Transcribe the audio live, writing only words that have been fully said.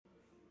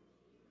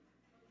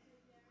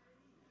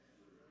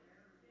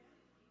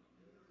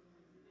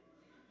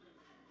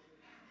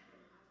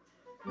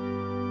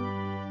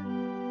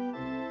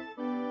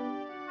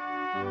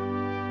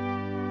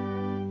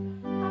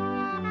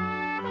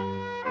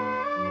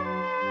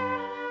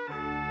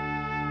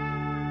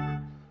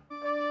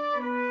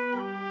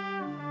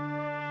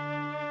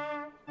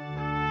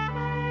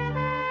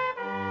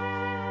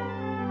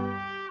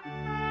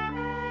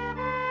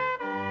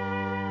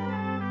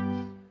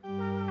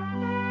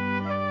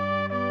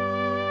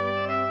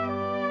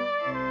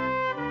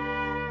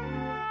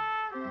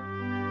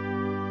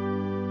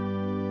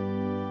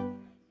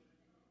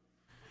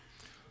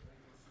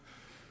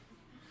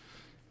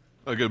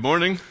Good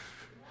morning.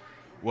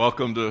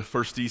 Welcome to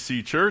First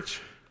DC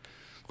Church.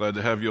 Glad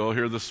to have you all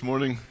here this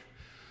morning.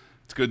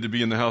 It's good to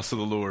be in the house of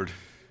the Lord.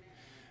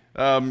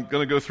 I'm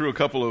going to go through a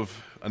couple of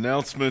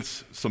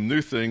announcements, some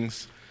new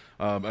things.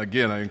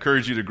 Again, I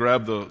encourage you to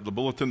grab the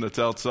bulletin that's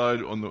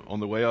outside on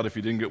the way out if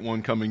you didn't get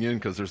one coming in,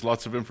 because there's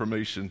lots of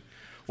information.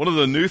 One of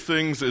the new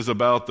things is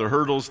about the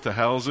Hurdles to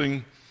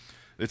Housing.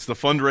 It's the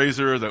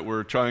fundraiser that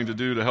we're trying to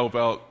do to help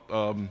out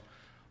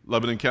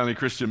Lebanon County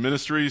Christian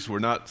Ministries. We're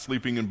not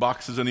sleeping in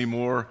boxes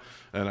anymore,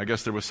 and I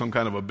guess there was some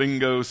kind of a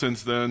bingo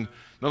since then.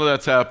 None of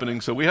that's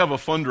happening. So we have a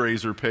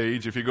fundraiser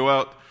page. If you go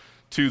out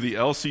to the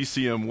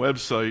LCCM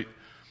website,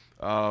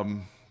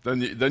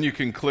 then you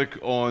can click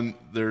on,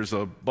 there's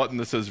a button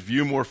that says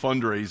View More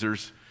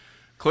Fundraisers.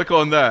 Click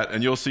on that,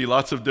 and you'll see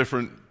lots of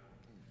different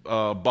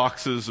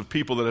boxes of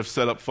people that have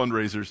set up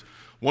fundraisers.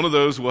 One of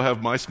those will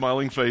have my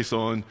smiling face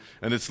on,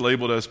 and it's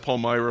labeled as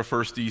Palmyra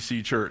First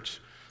DC Church.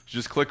 So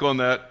just click on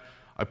that.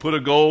 I put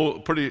a goal,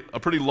 a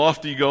pretty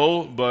lofty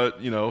goal, but I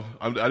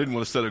didn't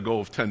want to set a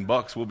goal of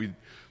 $10.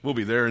 We'll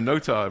be there in no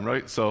time,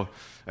 right? So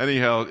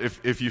anyhow,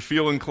 if you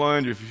feel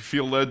inclined, if you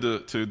feel led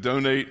to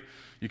donate,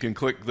 you can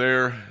click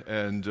there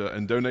and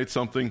donate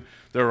something.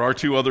 There are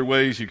two other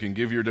ways. You can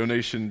give your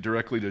donation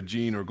directly to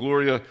Gene or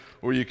Gloria,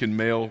 or you can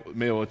mail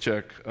a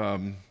check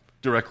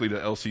directly to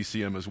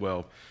LCCM as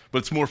well. But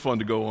it's more fun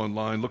to go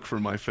online, look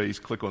for my face,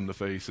 click on the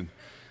face,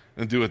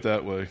 and do it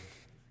that way.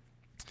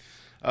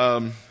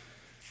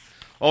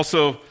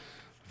 Also,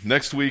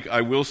 next week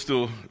I will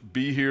still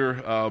be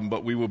here,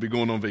 but we will be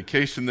going on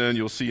vacation then.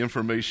 You'll see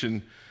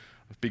information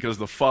because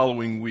the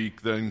following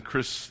week then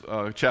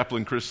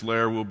Chaplain Chris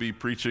Lair will be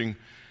preaching,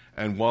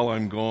 and while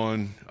I'm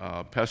gone,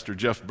 Pastor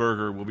Jeff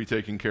Berger will be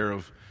taking care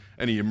of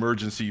any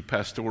emergency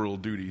pastoral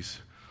duties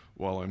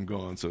while I'm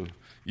gone. So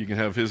you can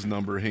have his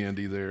number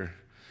handy there.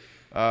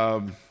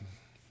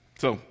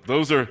 So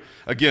those are,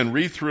 again,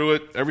 read through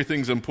it.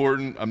 Everything's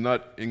important. I'm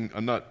not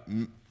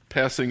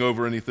passing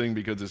over anything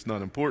because it's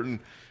not important.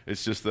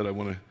 It's just that I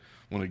want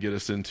to get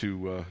us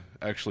into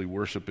actually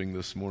worshiping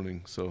this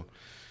morning. So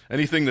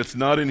anything that's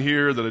not in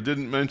here that I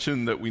didn't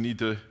mention that we need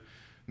to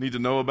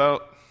know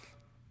about?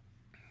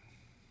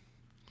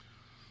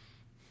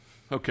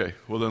 Okay,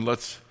 well then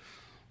let's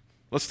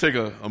take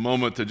a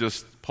moment to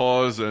just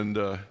pause and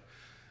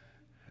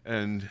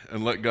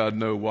let God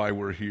know why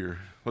we're here.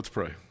 Let's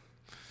pray.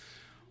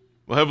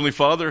 Well, Heavenly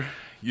Father,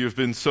 you've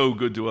been so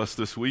good to us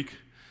this week.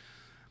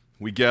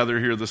 We gather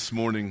here this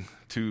morning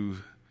to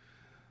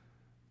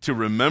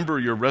remember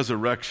your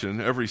resurrection.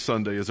 Every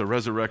Sunday is a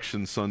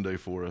resurrection Sunday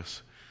for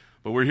us.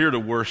 But we're here to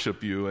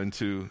worship you and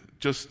to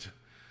just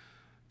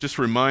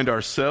remind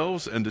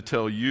ourselves and to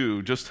tell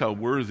you just how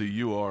worthy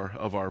you are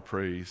of our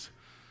praise.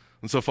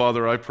 And so,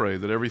 Father, I pray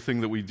that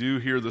everything that we do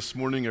here this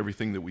morning,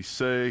 everything that we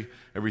say,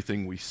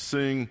 everything we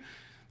sing,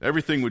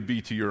 everything would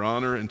be to your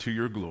honor and to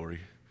your glory.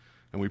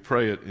 And we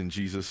pray it in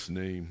Jesus'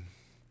 name.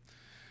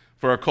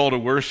 For our call to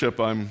worship,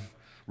 I'm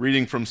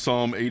reading from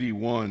Psalm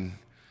 81,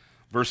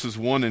 verses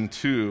 1 and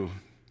 2.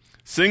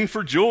 Sing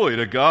for joy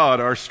to God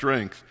our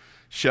strength.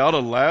 Shout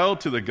aloud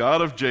to the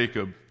God of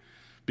Jacob.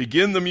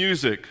 Begin the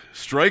music,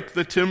 strike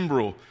the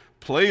timbrel,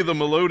 play the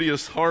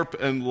melodious harp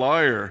and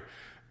lyre.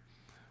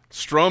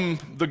 Strum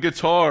the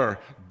guitar,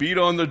 beat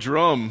on the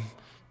drum,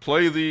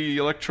 play the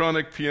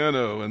electronic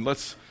piano, and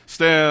let's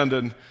stand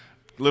and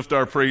lift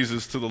our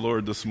praises to the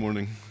Lord this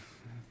morning.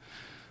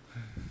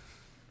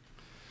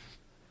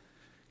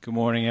 Good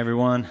morning,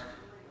 everyone.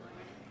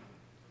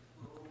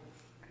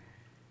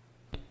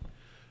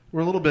 We're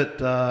a little bit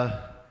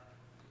of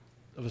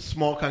a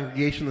small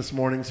congregation this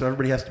morning, so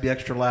everybody has to be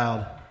extra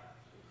loud.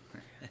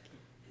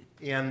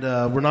 And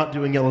we're not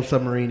doing Yellow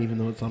Submarine, even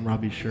though it's on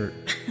Robbie's shirt.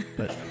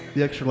 But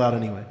be extra loud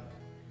anyway.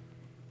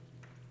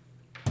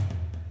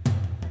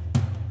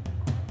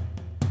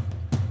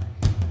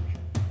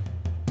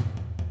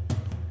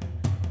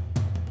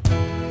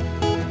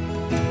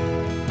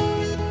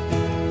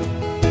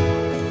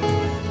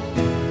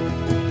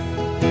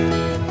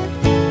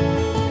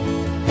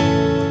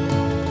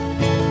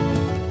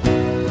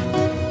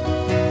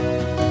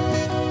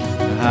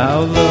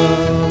 How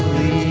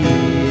lovely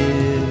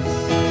is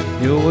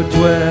your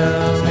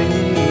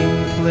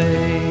dwelling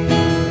place,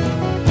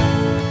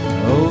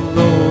 O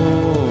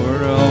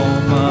Lord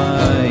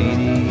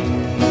Almighty.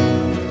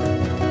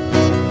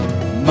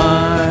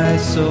 My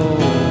soul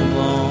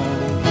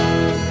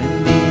longs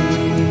and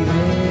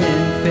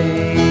even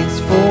faints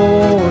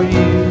for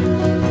you.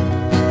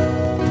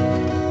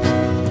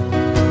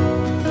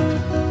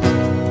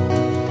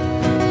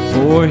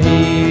 For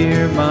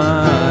here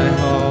my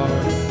heart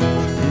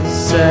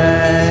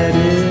satisfied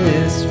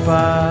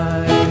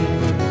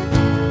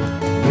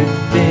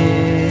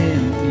within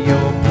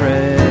your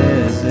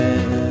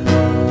presence.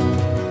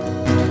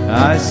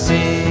 I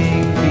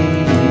sing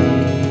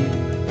beneath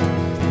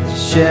the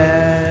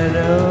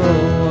shadow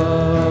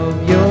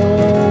of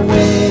your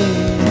wing.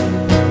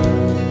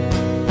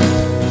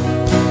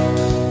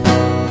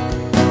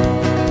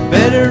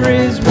 Better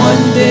is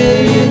one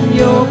day in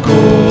your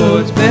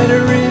courts,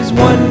 better is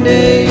one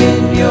day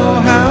in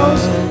your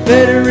house,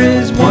 better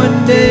is one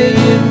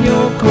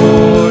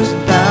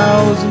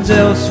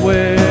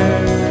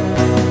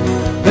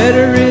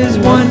Better is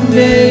one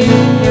day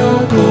in your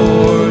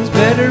courts.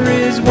 Better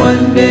is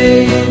one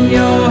day in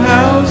your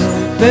house.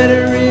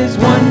 Better is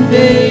one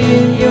day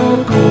in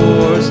your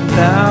courts and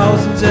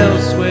thousands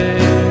elsewhere.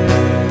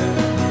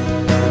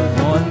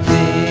 One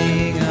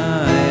thing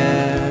I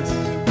ask,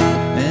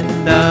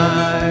 and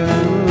I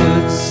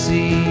would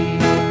see,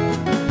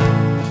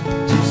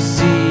 to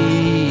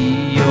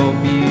see your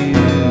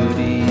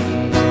beauty,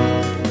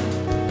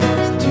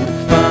 to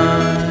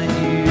find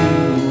you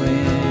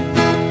in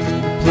the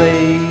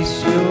place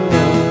your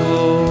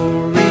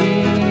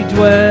glory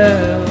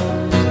dwells.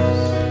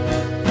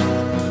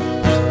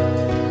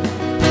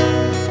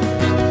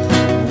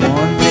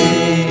 One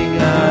thing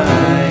I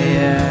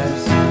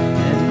ask,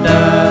 and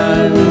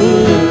I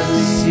would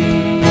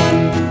seek,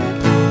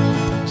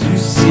 to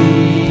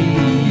see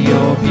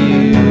your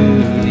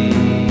beauty,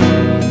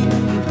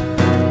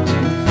 to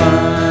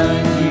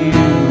find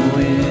you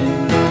in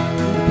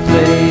the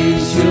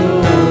place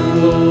your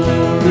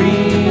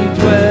glory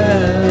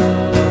dwells.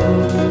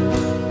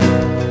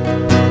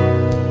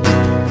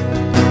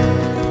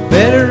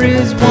 Better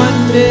is one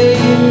day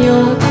in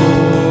your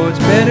courts.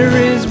 Better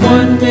is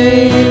one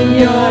day in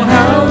your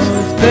house.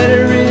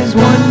 Better is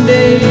one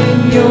day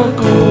in your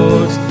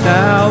courts,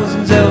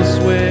 thousands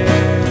elsewhere.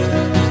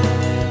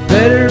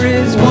 Better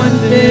is one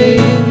day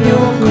in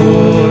your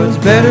courts.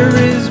 Better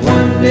is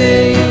one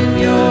day in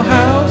your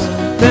house.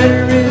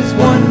 Better is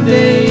one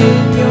day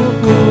in your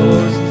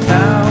courts,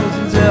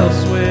 thousands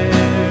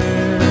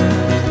elsewhere.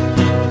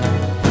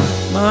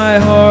 My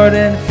heart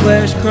and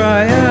flesh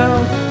cry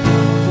out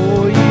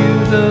for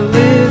you, the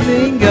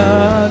living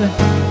God.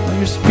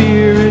 Your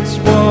Spirit's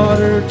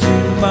water to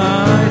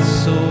my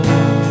soul.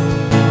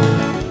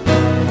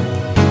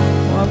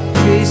 I've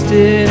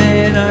tasted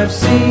and I've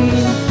seen.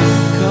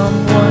 Come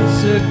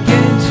once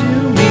again to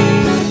me.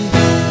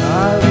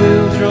 I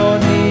will draw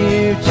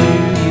near to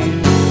you.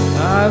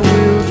 I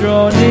will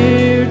draw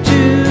near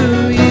to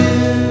you.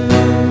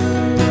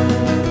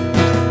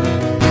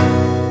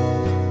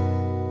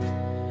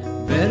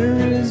 Better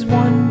is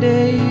one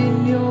day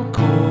in your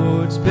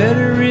courts.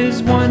 Better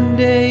is one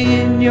day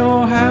in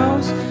your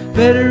house.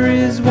 Better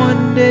is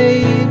one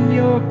day in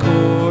your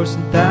courts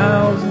and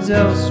thousands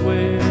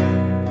elsewhere.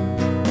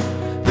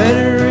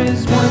 Better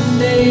is one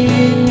day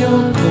in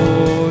your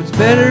courts.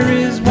 Better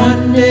is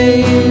one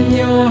day in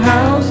your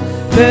house.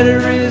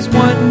 Better is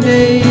one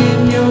day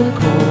in your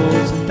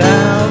courts and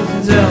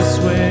thousands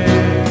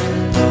elsewhere.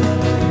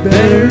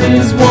 Better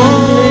is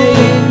one day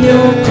in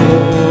your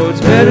courts.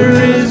 Better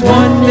is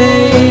one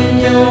day in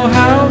your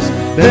house.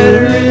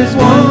 Better is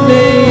one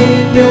day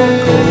in your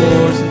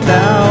courts and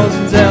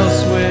thousands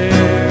elsewhere.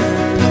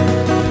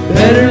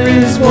 Better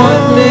is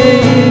one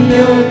day in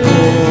your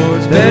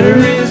courts. Better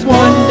is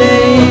one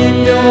day in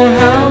your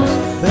house.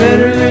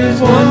 Better is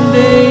one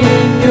day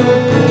in your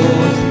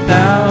courts and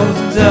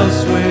thousands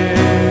elsewhere.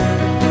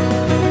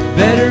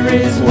 Better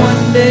is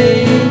one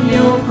day in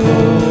your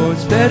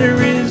courts. Better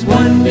is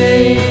one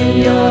day in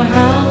your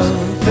house.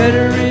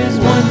 Better is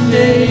one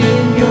day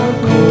in your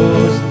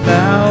courts,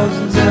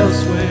 thousands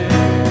elsewhere.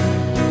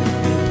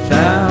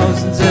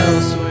 Thousands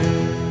elsewhere.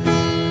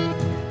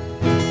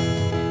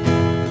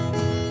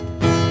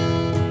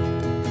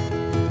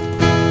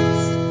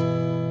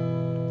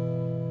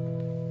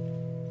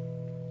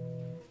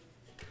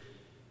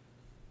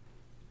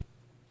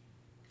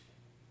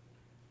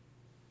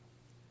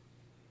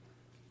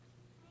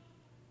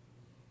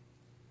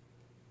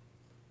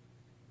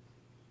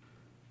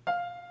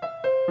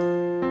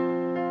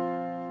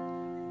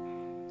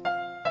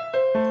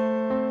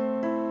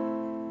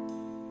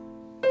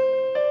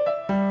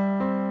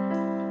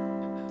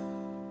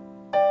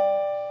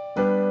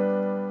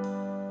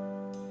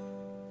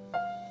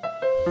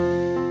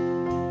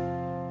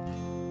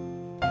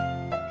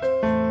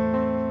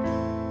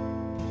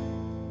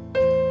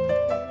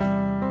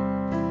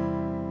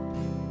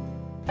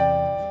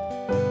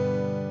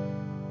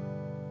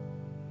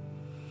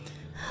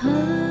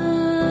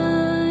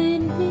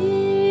 Hide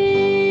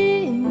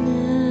me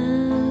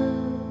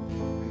now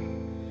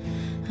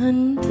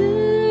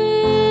under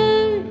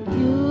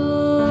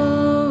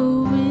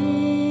your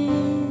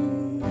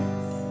wings.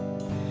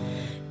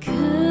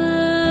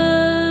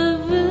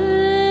 Cover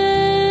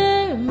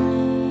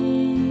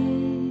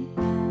me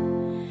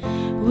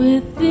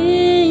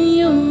within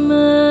your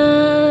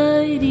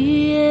mighty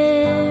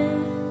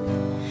hand.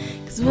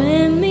 'Cause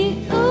when the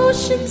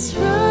oceans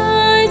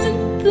rise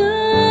and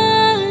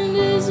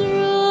thunders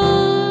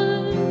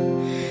roar,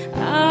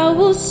 I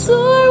will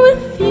soar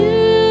with you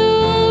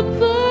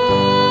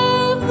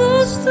above the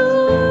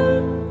storm.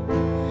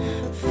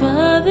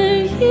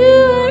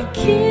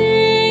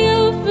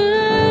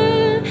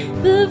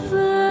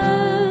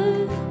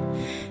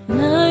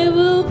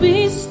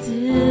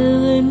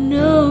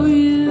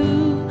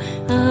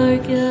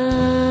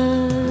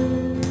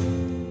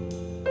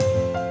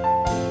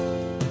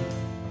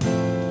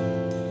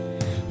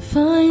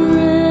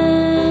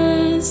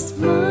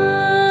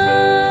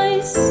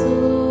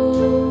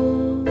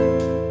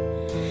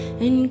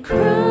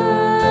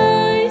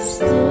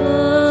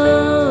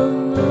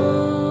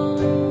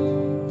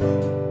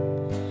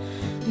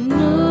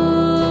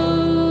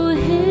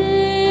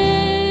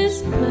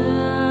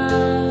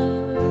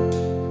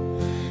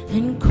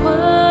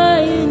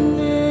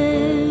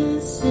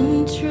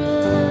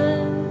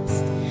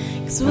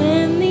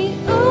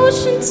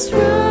 oceans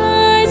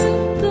rise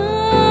and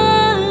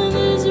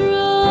thunders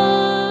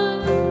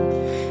roar,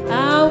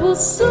 I will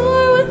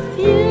soar with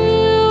you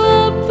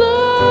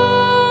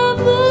above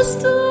the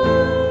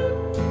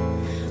storm.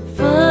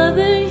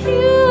 Father,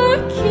 you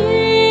are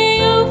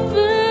king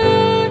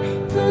over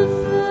the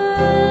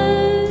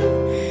flood,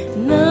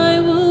 and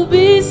I will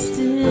be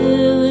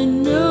still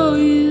and know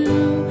you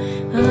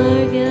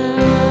are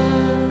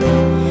God.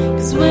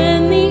 'Cause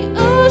when the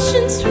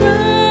oceans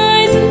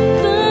rise and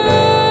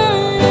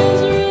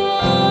thunders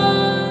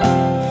roar,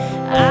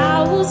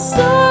 I will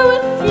soar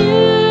with you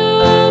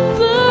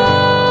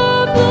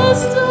above the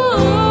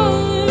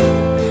storm.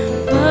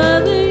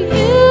 Father,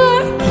 you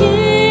are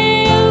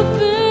king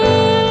over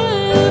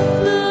the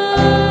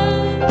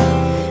flood,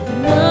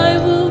 and I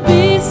will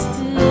be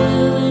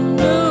still and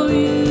know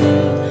you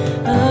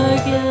are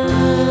God.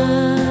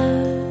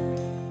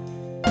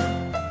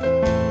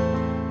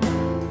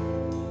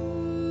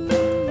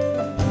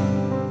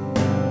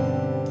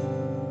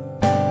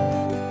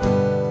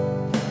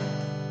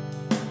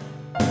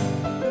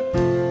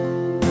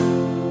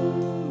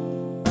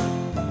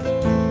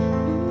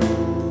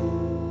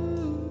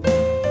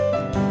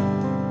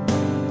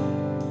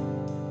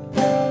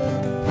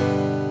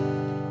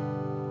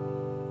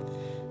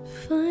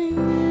 Find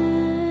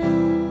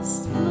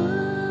rest,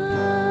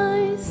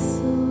 my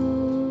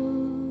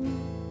soul,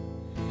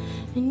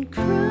 in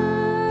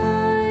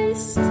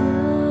Christ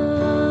alone,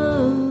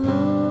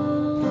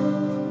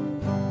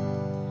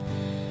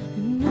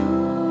 and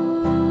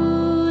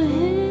know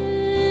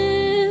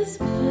His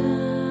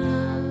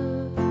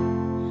power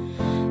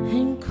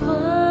and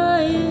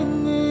quietness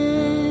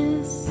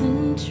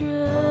and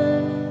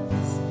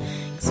trust.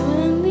 'Cause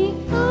when the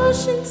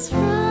oceans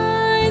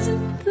rise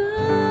and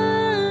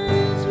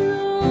thunders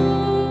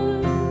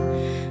roar,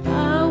 I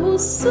will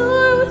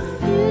soar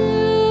with you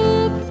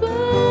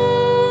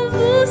above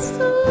the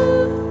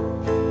storm.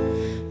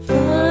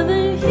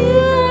 Father, you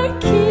are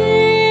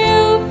king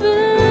over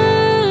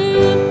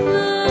the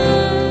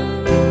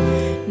flood,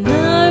 and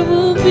I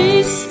will be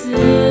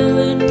still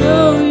and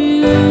know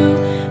you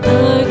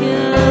are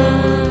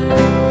God.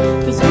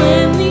 'Cause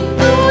when the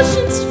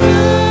oceans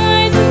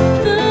rise and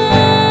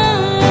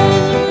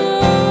thunders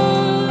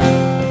roar,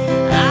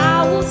 I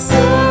will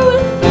soar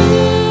with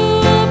you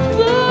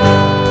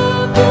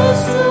above the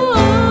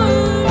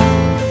storm.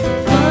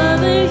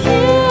 Father,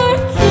 you are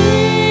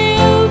king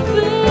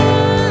over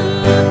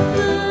the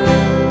flood,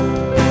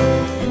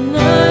 and I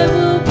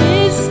will be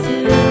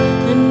still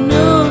and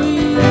know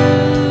you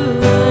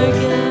are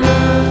God.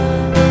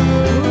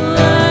 Oh,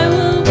 I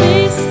will be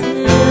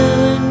still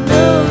and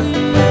know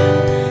you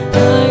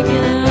are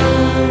God.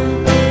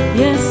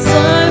 Yes, I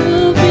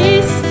will be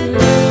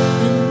still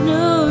and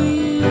know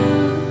you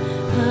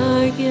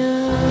are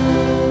God.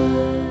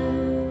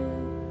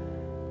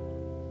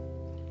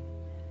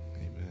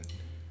 Amen.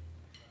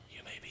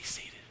 You may be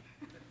seated.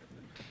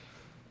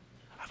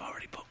 I've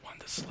already put one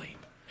to sleep.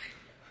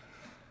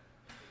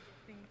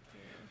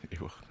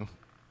 You're welcome.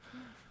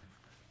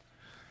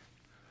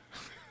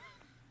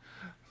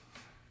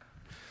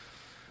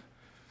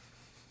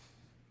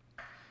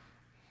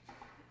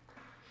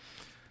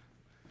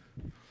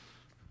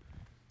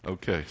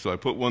 Okay, so I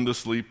put one to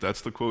sleep.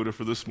 That's the quota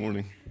for this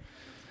morning.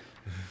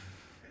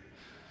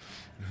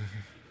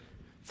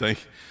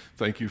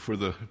 Thank you for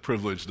the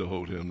privilege to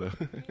hold him, though.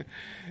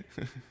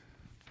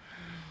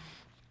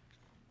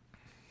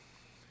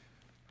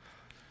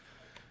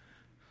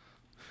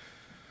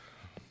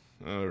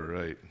 All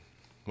right.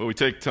 Well, we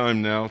take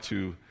time now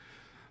to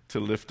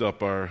lift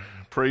up our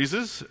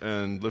praises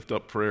and lift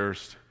up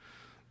prayers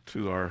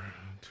to our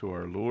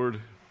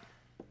Lord.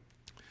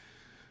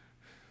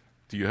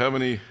 Do you have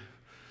any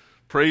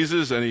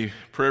praises, any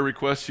prayer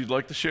requests you'd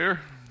like to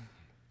share?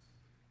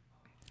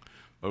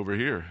 Over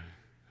here.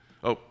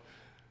 Oh,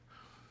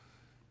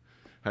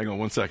 hang on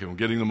one second. I'm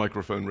getting the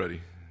microphone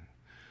ready.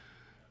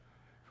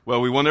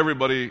 Well, we want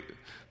everybody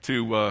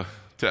to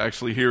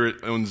actually hear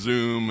it on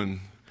Zoom and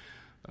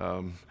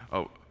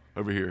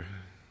over here.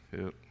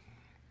 Yep.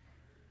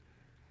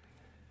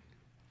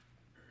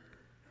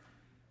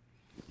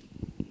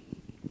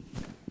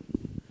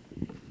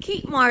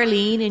 Keep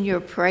Marlene in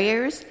your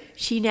prayers.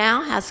 She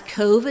now has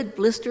COVID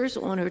blisters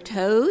on her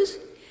toes,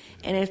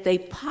 and if they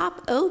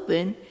pop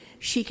open,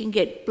 she can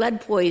get blood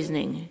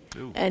poisoning.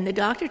 Ew. And the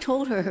doctor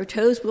told her her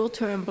toes will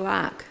turn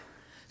black.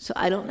 So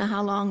I don't know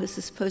how long this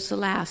is supposed to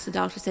last. The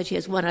doctor said she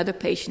has one other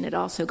patient that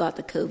also got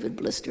the COVID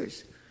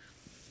blisters.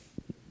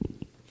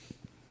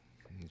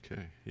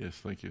 Okay. Yes,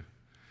 thank you.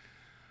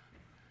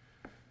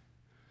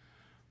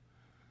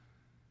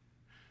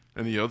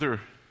 Any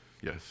other?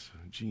 Yes,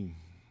 Jean.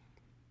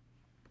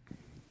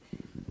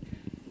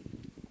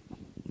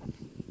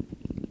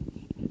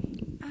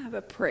 I have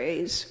a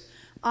praise.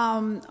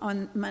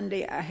 On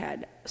Monday, I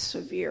had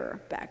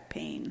severe back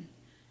pain,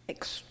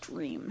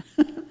 extreme,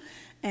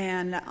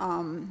 and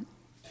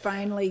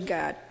finally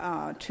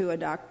got to a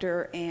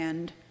doctor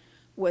and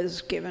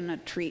was given a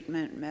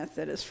treatment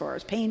method as far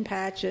as pain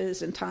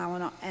patches and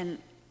Tylenol, and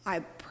I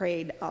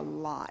prayed a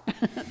lot.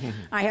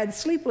 I had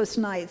sleepless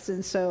nights,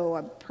 and so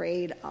I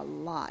prayed a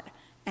lot.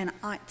 And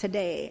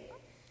today,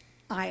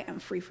 I am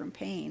free from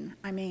pain.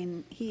 I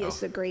mean, he is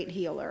the great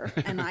healer,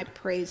 and I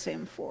praise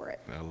him for it.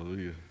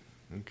 Hallelujah.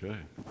 Okay.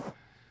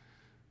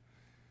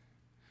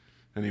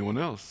 Anyone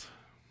else?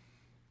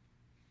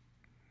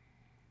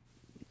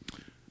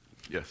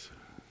 Yes.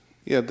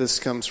 Yeah, this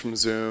comes from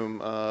Zoom.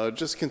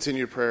 Just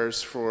continued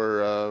prayers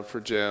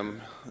for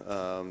Jim.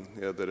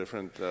 The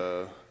different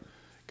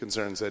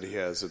concerns that he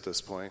has at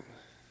this point,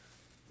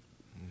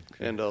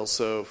 and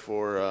also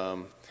for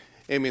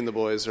Amy and the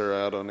boys are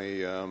out on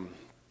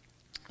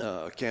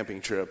a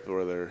camping trip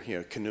where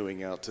they're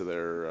canoeing out to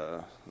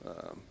their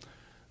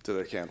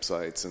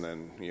campsites and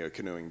then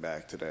canoeing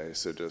back today.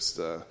 So just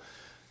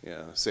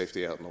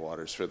safety out in the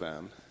waters for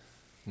them.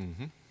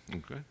 Mm-hmm.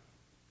 Okay.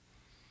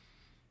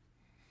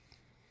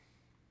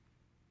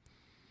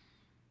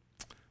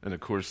 And of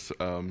course,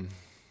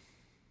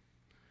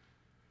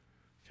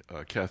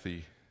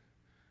 Kathy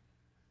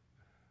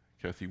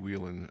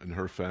Whelan and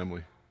her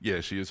family.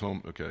 Yeah, she is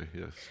home. Okay,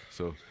 yes.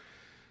 So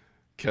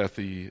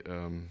Kathy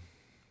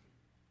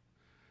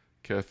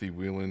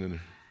Whelan and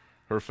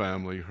her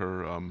family,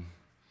 her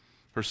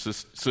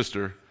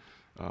sister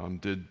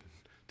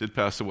did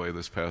pass away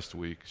this past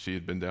week. She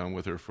had been down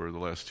with her for the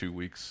last 2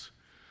 weeks,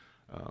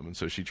 and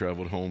so she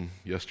traveled home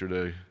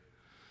yesterday.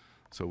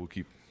 So we'll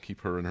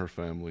keep her and her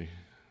family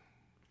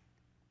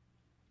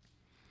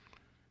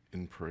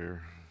in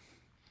prayer.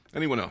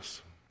 Anyone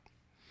else?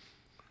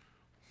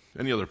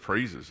 Any other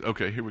praises?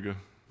 Okay, here we go.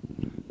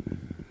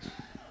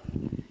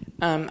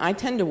 I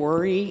tend to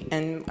worry,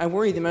 and I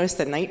worry the most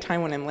at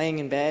nighttime when I'm laying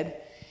in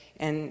bed.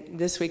 And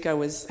this week I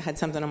had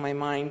something on my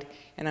mind,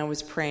 and I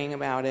was praying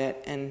about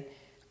it and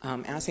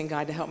asking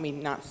God to help me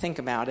not think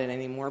about it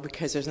anymore,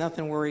 because there's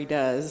nothing worry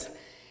does.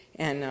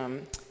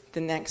 And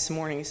the next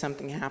morning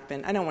something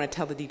happened. I don't want to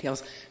tell the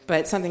details,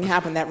 but something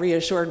happened that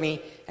reassured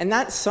me. And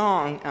that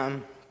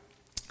song,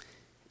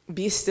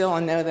 Be Still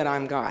and Know That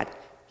I'm God,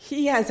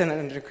 He has it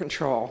under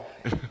control.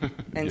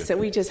 And so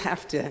we just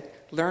have to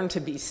learn to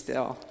be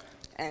still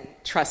and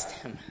trust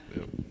Him.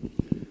 Yep.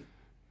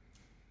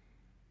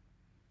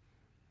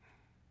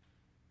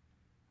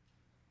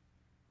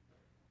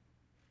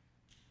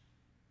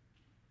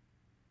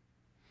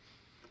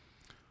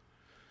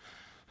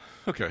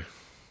 Okay,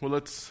 well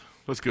let's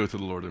go to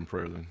the Lord in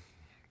prayer then.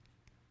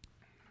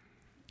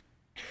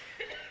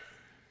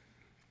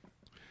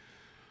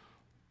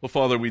 Well,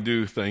 Father, we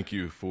do thank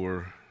you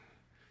for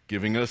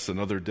giving us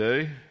another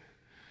day.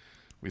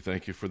 We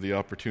thank you for the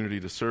opportunity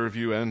to serve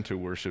you and to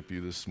worship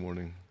you this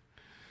morning.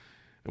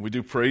 And we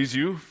do praise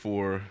you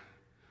for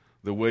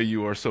the way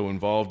you are so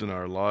involved in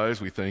our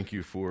lives. We thank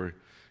you for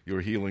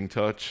your healing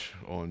touch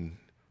on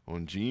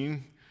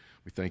Jean.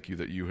 We thank you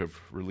that you have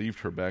relieved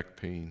her back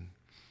pain.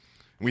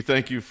 And we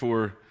thank you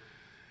for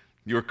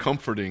your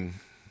comforting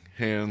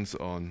hands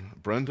on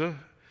Brenda,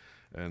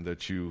 and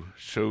that you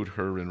showed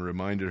her and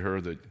reminded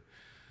her that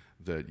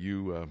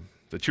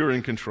you're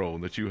in control,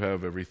 and that you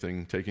have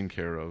everything taken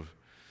care of,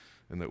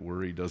 and that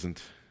worry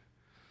doesn't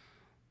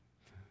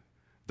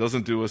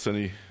do us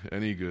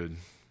any good.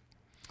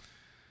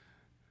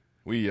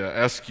 We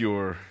ask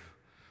your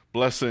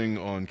blessing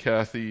on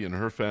Kathy and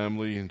her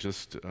family, and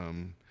just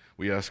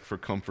we ask for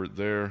comfort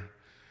there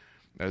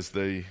as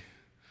they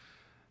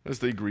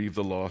grieve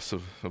the loss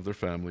of their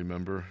family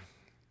member.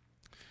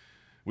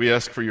 We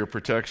ask for your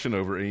protection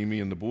over Amy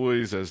and the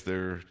boys as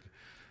they're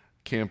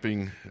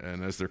camping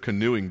and as they're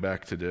canoeing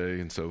back today,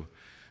 and so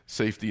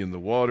safety in the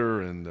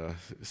water and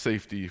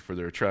safety for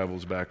their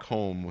travels back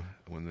home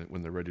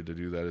when they're ready to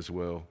do that as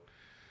well.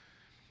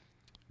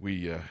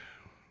 We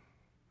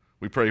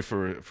pray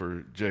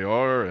for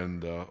JR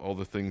and all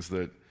the things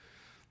that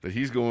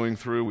he's going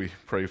through. We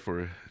pray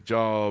for a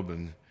job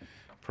and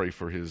pray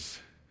for his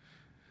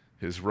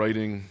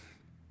writing.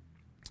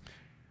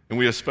 And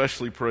we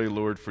especially pray,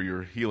 Lord, for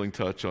your healing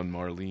touch on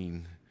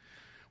Marlene.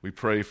 We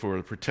pray for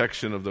the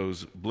protection of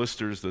those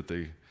blisters that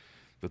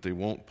they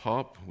won't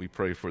pop. We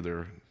pray for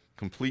their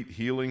complete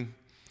healing,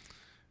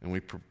 and we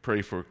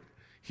pray for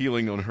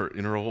healing in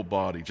her whole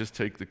body. Just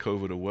take the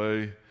COVID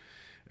away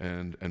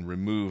and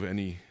remove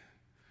any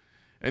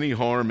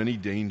harm, any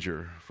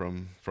danger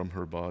from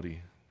her body.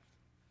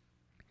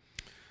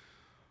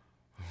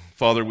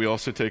 Father, we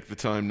also take the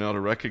time now to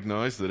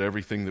recognize that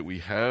everything that we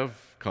have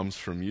comes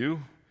from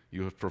you.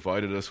 You have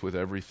provided us with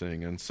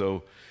everything, and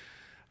so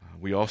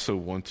we also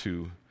want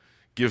to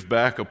give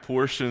back a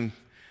portion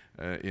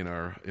in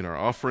our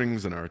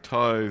offerings and our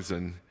tithes,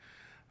 and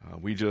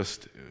we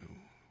just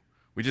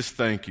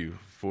thank you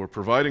for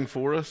providing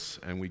for us,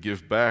 and we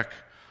give back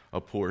a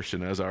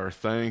portion as our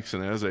thanks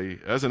and as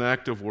an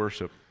act of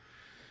worship.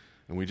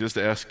 And we just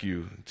ask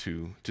you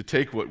to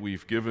take what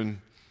we've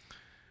given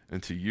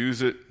and to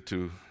use it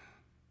to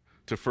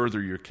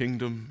further your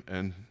kingdom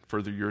and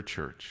further your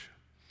church.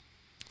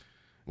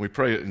 We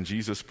pray it in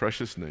Jesus'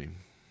 precious name.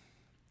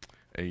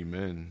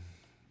 Amen.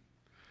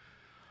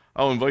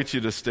 I'll invite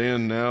you to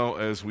stand now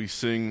as we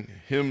sing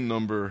hymn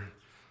number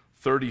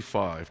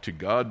 35, To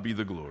God Be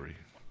the Glory.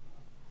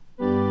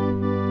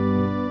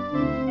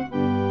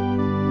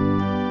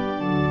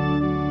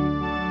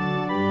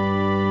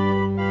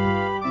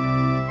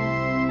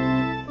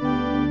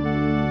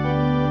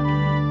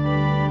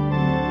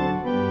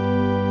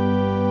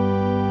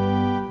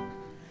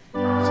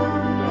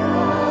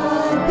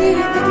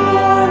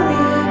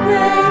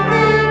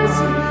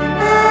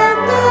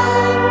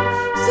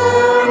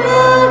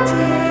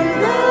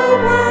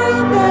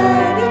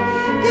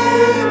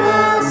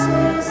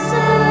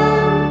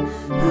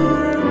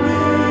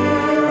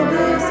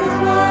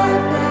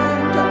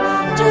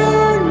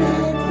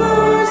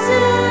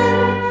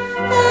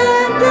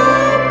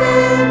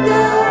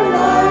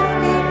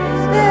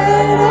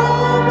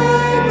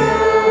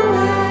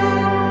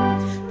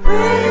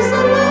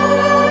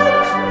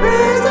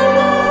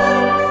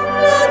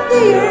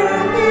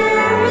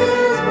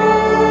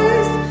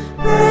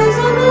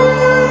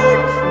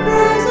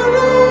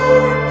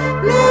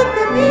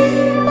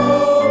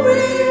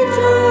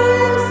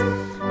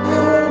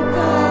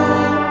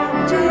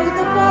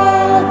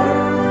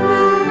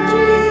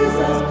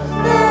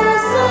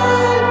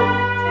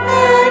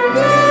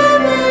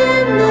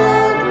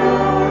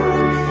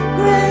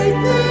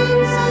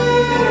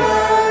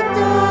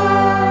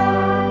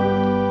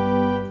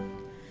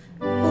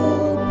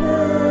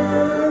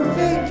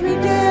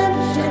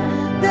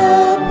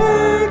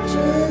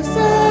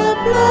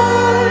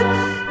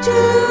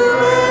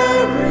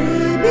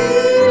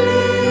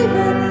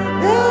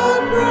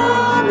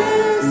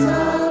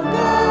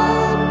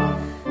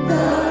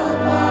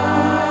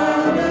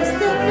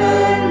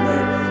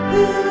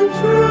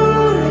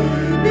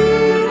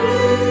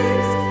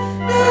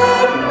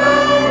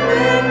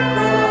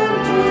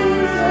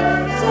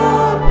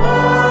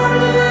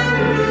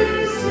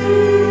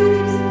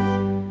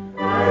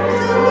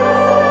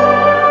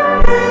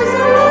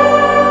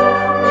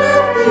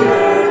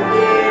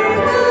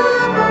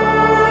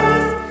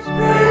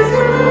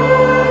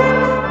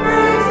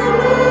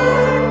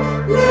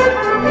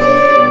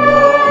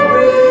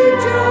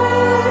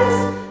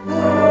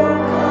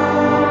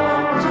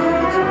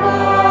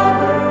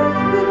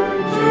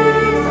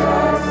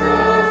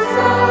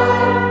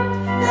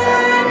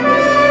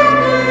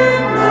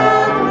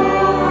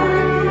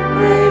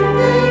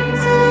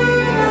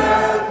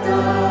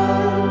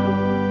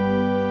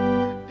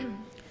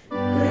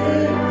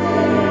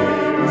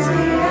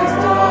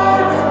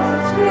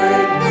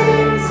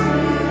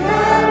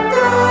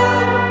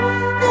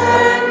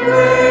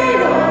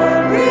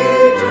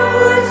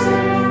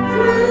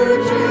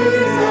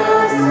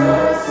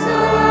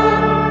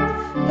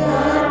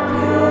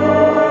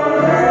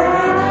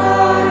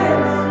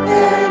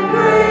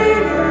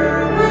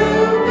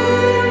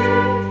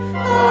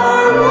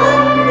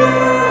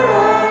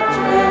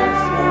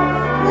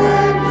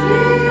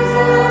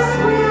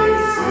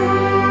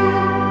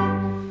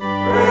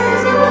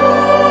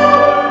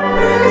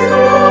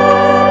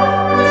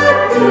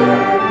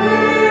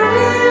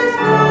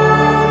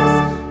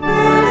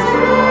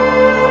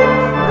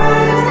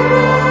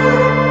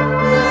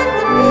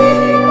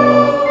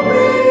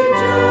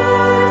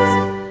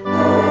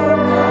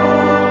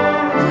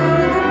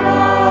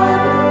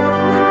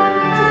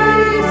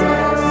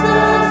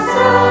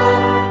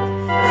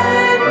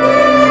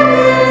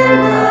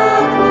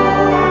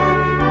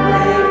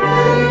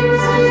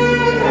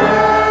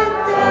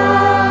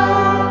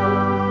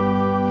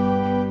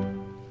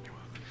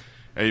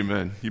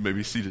 You may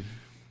be seated.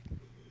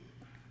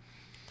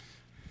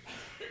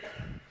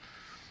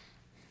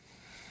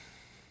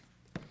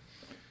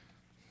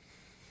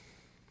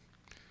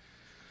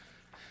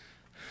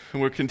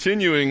 And we're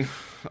continuing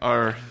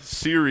our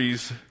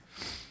series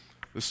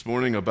this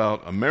morning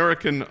about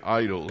American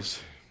idols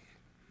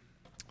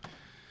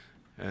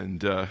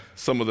and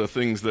some of the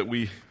things that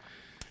we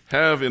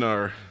have in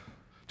our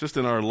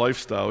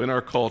lifestyle, in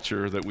our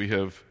culture, that we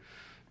have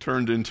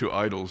turned into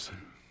idols.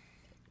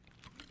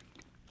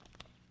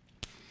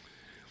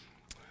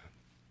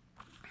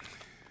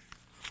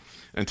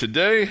 And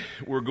today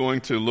we're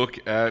going to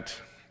look at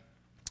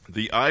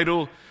the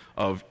idol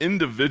of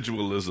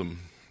individualism.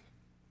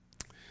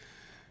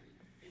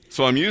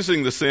 So I'm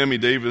using the Sammy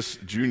Davis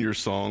Jr.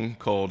 song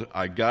called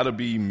I Gotta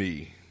Be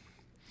Me.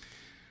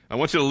 I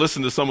want you to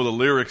listen to some of the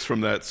lyrics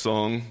from that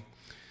song.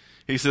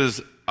 He says,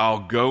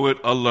 I'll go it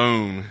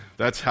alone.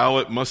 That's how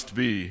it must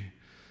be.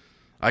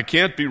 I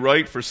can't be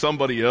right for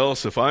somebody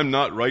else if I'm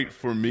not right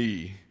for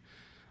me.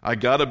 I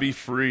gotta be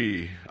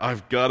free.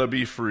 I've gotta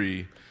be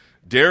free.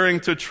 Daring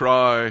to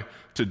try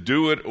to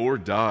do it or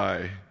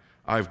die.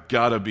 I've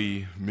gotta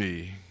be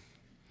me.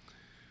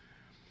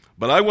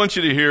 But I want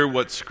you to hear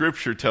what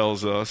Scripture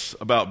tells us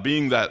about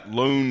being that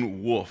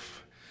lone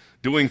wolf,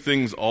 doing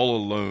things all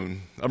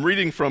alone. I'm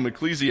reading from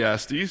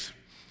Ecclesiastes,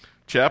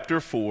 chapter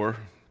 4,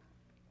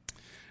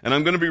 and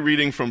I'm going to be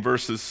reading from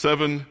verses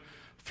 7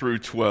 through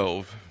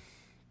 12.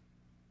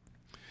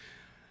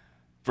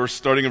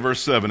 Starting in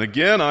verse 7,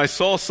 Again I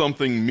saw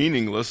something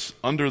meaningless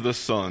under the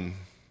sun.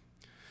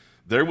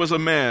 There was a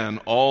man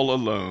all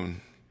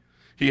alone.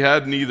 He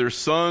had neither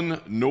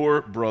son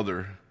nor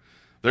brother.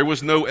 There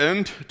was no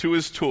end to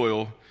his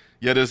toil,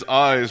 yet his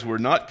eyes were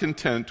not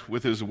content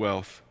with his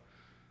wealth.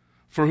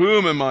 For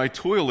whom am I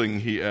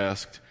toiling, he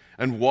asked,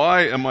 and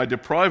why am I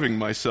depriving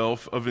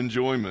myself of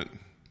enjoyment?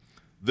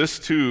 This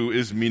too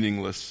is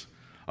meaningless,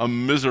 a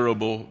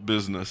miserable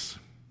business.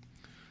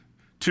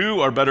 Two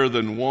are better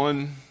than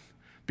one,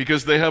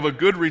 because they have a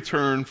good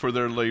return for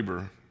their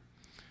labor.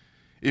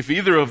 If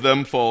either of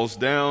them falls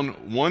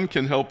down, one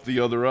can help the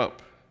other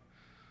up.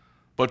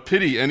 But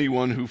pity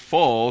anyone who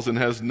falls and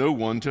has no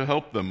one to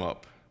help them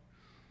up.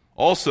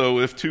 Also,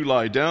 if two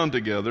lie down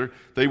together,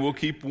 they will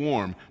keep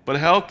warm.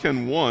 But how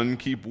can one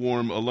keep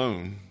warm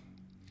alone?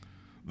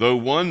 Though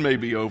one may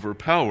be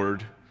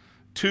overpowered,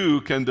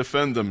 two can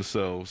defend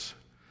themselves.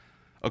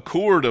 A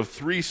cord of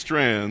 3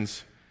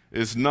 strands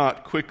is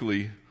not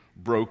quickly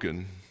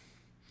broken.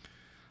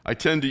 I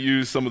tend to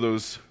use some of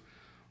those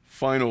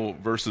final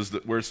verses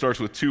where it starts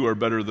with 2 are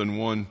better than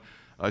 1.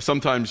 I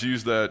sometimes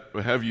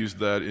have used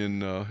that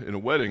in a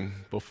wedding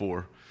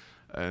before,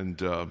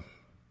 and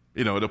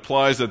it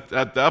applies at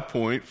that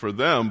point for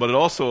them, but it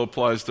also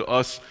applies to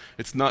us.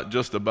 It's not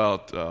just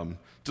about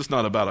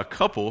not about a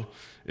couple.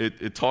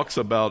 It talks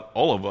about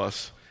all of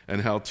us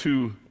and how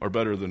 2 are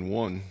better than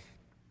 1.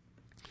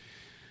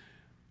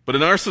 But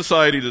in our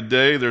society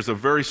today, there's a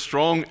very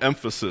strong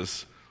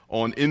emphasis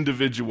on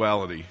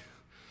individuality,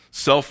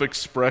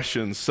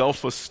 self-expression,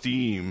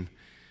 self-esteem,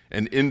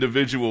 and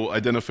individual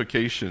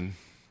identification.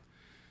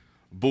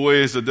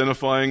 Boys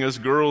identifying as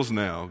girls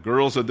now,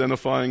 girls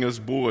identifying as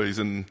boys,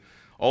 and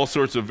all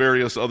sorts of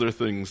various other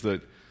things,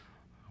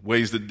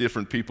 ways that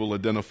different people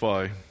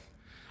identify.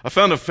 I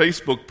found a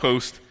Facebook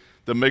post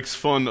that makes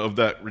fun of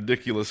that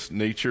ridiculous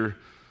nature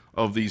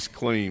of these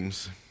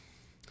claims.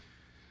 It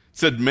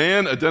said,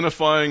 man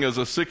identifying as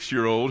a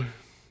 6-year-old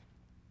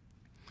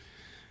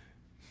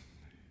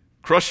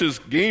crushes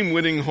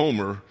game-winning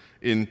homer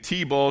in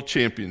T-ball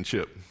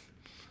championship.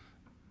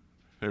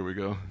 There we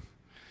go.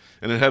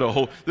 And it had a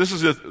whole, this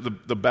is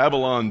the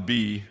Babylon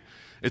Bee.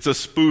 It's a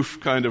spoof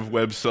kind of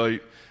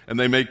website, and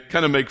they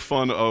make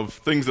fun of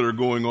things that are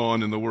going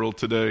on in the world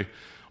today.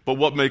 But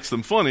what makes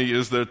them funny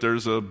is that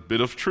there's a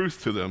bit of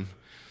truth to them.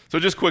 So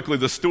just quickly,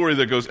 the story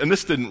that goes, and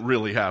this didn't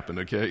really happen,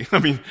 okay?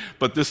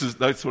 But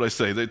that's what I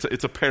say.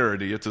 It's a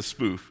parody, it's a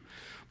spoof.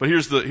 But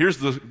here's the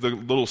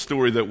little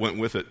story that went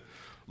with it.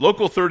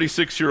 Local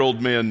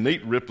 36-year-old man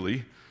Nate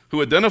Ripley,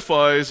 who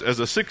identifies as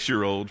a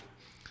 6-year-old,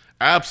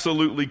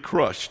 absolutely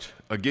crushed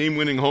a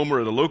game-winning homer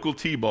at a local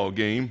T-ball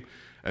game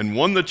and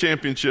won the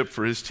championship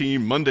for his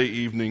team Monday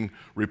evening,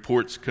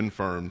 reports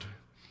confirmed.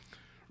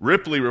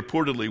 Ripley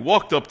reportedly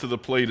walked up to the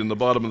plate in the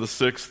bottom of the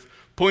 6th,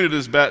 pointed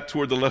his bat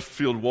toward the left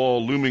field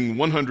wall looming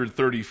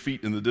 130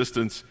 feet in the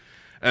distance,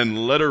 and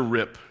let her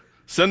rip,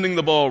 sending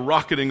the ball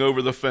rocketing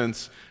over the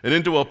fence and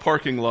into a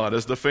parking lot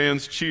as the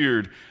fans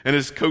cheered and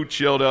his coach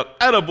yelled out,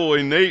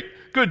 "Attaboy, Nate!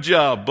 Good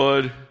job,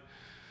 bud!"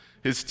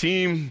 His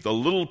team, the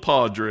Little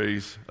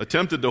Padres,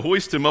 attempted to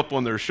hoist him up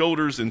on their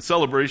shoulders in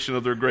celebration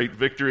of their great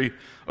victory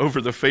over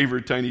the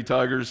favored Tiny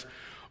Tigers,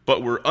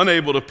 but were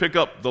unable to pick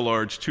up the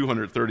large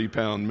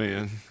 230-pound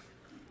man.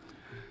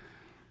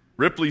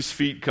 Ripley's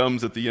feat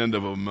comes at the end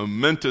of a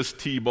momentous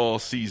T-ball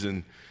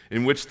season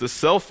in which the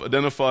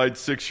self-identified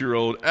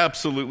 6-year-old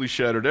absolutely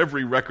shattered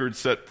every record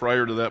set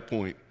prior to that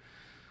point.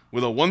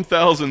 With a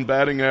 1,000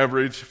 batting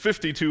average,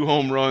 52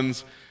 home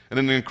runs, and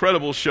an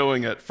incredible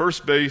showing at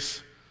first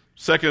base,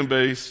 second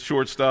base,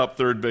 shortstop,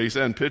 third base,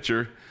 and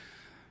pitcher,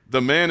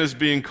 the man is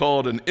being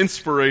called an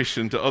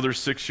inspiration to other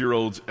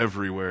 6-year-olds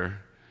everywhere.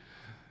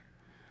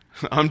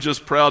 I'm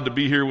just proud to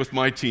be here with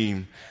my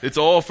team. It's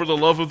all for the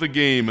love of the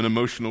game, an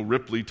emotional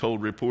Ripley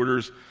told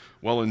reporters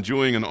while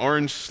enjoying an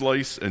orange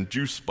slice and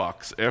juice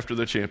box after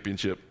the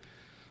championship.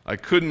 I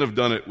couldn't have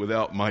done it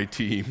without my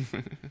team.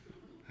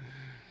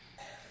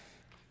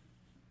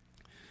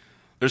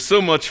 There's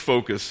so much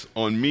focus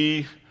on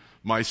me,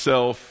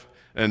 myself,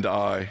 and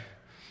I.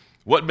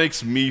 What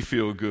makes me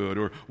feel good,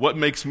 or what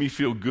makes me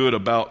feel good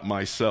about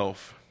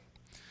myself?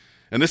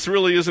 And this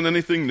really isn't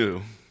anything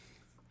new.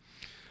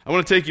 I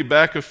want to take you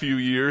back a few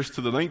years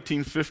to the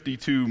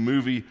 1952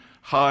 movie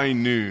High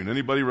Noon.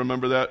 Anybody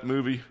remember that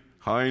movie,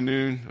 High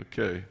Noon?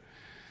 Okay.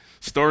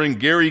 Starring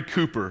Gary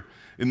Cooper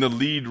in the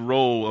lead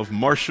role of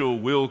Marshall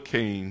Will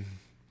Kane.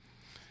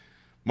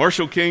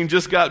 Marshall Kane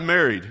just got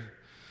married,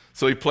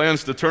 so he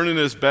plans to turn in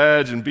his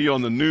badge and be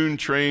on the noon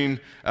train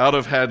out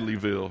of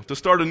Hadleyville to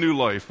start a new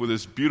life with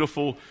his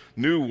beautiful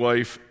new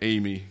wife,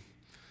 Amy.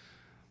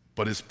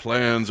 But his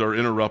plans are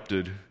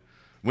interrupted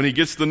when he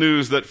gets the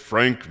news that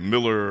Frank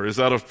Miller is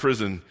out of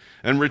prison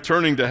and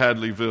returning to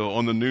Hadleyville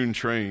on the noon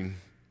train.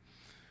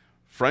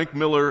 Frank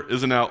Miller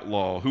is an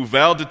outlaw who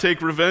vowed to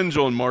take revenge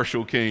on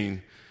Marshall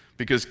Kane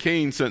because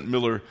Kane sent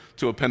Miller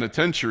to a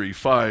penitentiary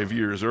 5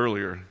 years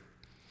earlier.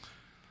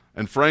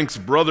 And Frank's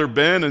brother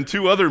Ben and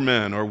 2 other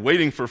men are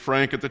waiting for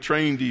Frank at the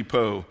train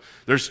depot.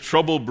 There's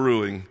trouble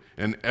brewing,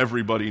 and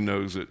everybody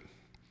knows it.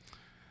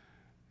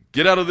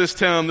 Get out of this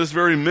town this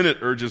very minute,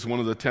 urges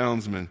one of the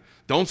townsmen.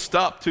 Don't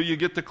stop till you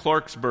get to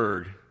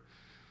Clarksburg.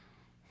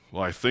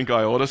 Well, I think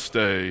I ought to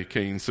stay,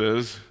 Kane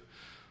says.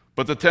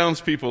 But the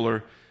townspeople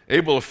are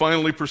able to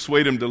finally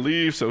persuade him to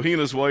leave, so he and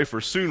his wife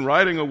are soon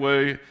riding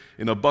away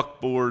in a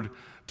buckboard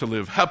to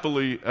live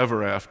happily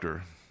ever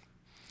after.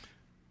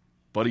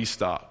 But he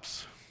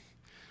stops.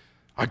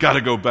 I got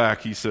to go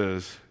back, he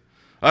says.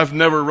 I've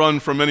never run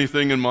from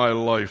anything in my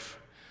life.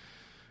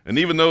 And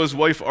even though his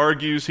wife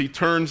argues, he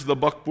turns the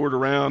buckboard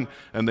around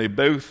and they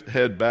both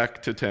head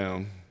back to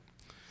town.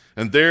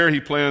 And there he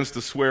plans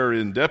to swear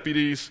in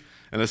deputies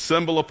and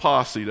assemble a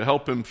posse to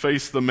help him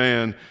face the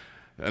man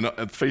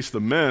and face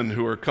the men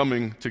who are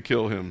coming to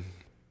kill him.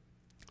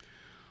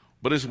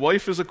 But his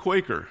wife is a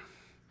Quaker,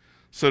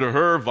 so to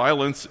her,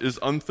 violence is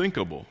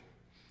unthinkable.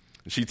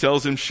 She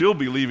tells him she'll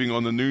be leaving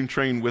on the noon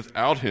train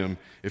without him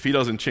if he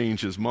doesn't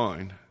change his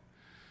mind.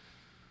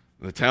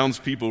 The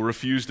townspeople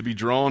refuse to be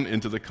drawn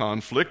into the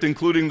conflict,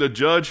 including the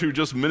judge who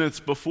just minutes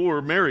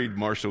before married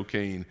Marshall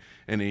Kane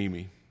and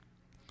Amy.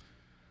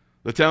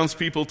 The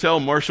townspeople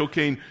tell Marshall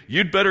Kane,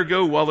 you'd better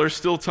go while there's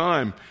still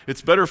time.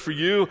 It's better for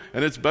you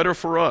and it's better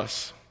for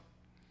us.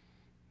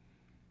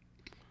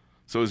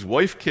 So his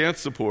wife can't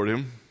support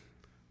him.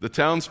 The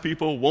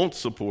townspeople won't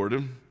support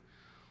him.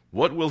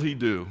 What will he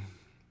do?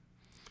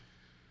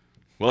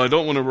 Well, I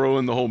don't want to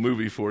ruin the whole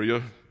movie for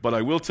you, but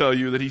I will tell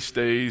you that he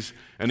stays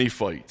and he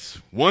fights.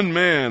 1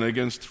 man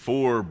against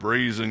 4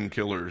 brazen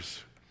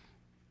killers.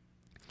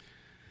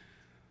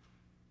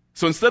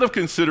 So instead of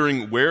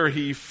considering where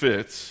he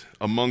fits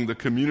among the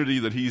community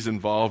that he's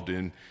involved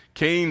in,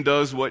 Kane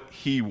does what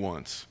he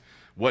wants,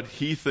 what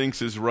he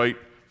thinks is right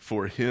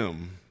for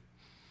him.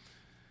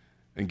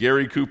 And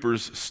Gary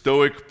Cooper's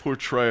stoic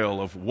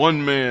portrayal of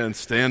 1 man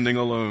standing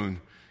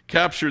alone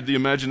captured the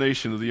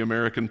imagination of the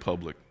American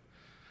public,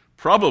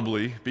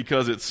 probably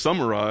because it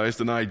summarized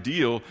an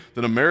ideal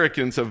that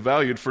Americans have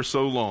valued for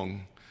so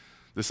long,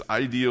 this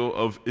ideal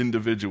of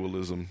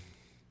individualism.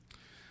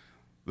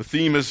 The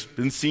theme has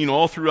been seen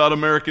all throughout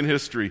American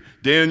history.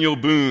 Daniel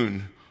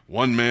Boone,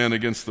 1 man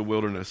against the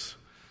wilderness.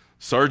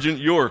 Sergeant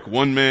York,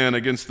 1 man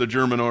against the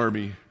German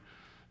army.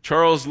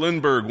 Charles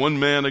Lindbergh, 1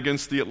 man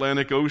against the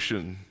Atlantic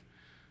Ocean.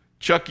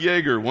 Chuck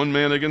Yeager, 1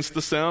 man against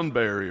the sound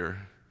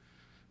barrier.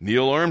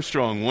 Neil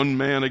Armstrong, 1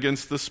 man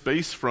against the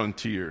space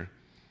frontier.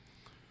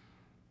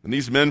 And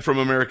these men from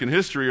American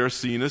history are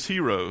seen as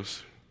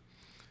heroes.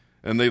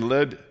 And they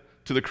led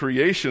to the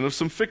creation of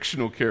some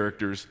fictional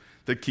characters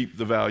that keep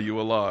the value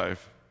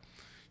alive.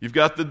 You've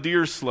got the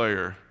Deer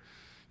Slayer.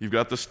 You've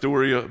got the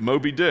story of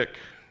Moby Dick,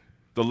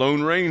 the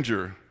Lone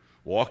Ranger,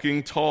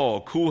 Walking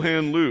Tall, Cool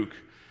Hand Luke,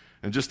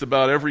 and just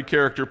about every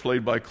character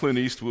played by Clint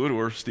Eastwood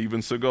or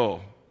Steven Seagal.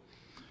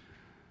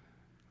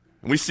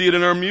 And we see it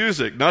in our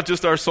music, not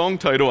just our song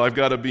title, I've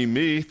Gotta Be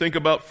Me. Think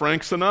about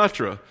Frank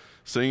Sinatra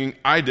singing,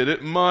 I Did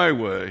It My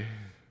Way,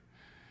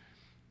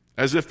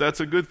 as if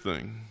that's a good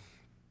thing.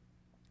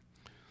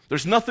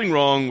 There's nothing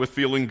wrong with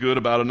feeling good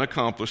about an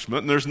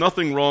accomplishment, and there's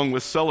nothing wrong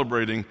with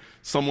celebrating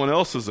someone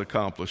else's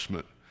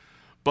accomplishment.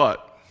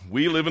 But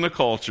we live in a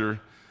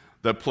culture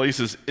that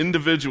places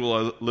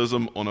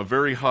individualism on a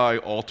very high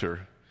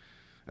altar,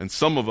 and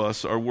some of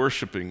us are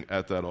worshiping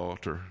at that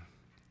altar.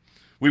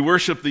 We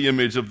worship the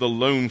image of the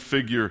lone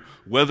figure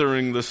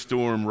weathering the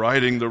storm,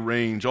 riding the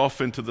range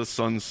off into the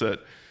sunset,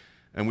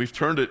 and we've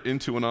turned it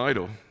into an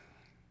idol.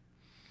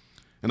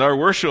 And our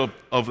worship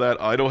of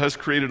that idol has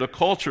created a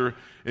culture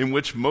in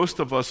which most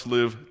of us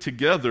live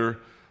together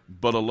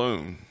but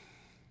alone.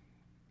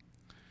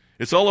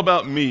 It's all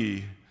about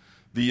me,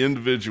 the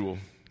individual.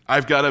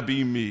 I've got to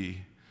be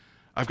me.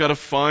 I've got to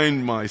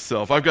find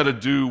myself. I've got to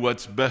do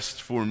what's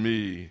best for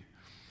me.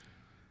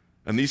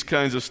 And these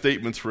kinds of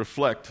statements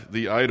reflect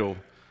the idol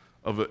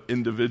of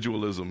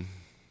individualism.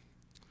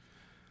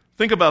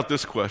 Think about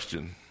this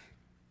question.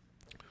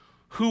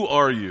 Who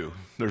are you?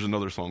 There's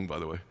another song, by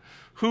the way.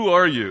 Who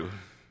are you?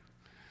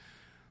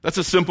 That's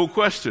a simple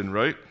question,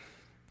 right?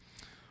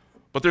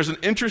 But there's an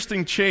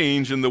interesting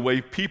change in the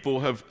way people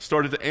have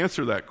started to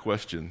answer that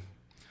question.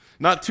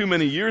 Not too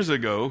many years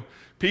ago,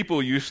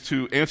 people used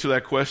to answer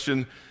that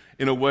question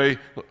in a way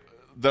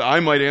that I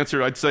might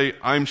answer. I'd say,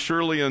 I'm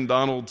Shirley and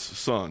Donald's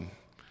son.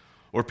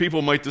 Or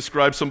people might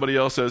describe somebody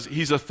else as,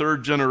 he's a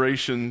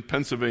third-generation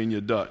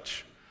Pennsylvania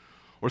Dutch.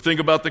 Or think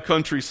about the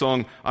country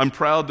song, I'm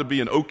proud to be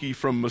an Okie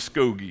from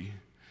Muskogee.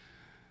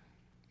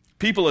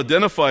 People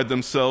identified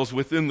themselves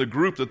within the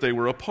group that they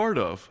were a part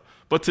of.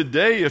 But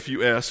today, if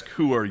you ask,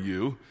 who are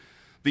you?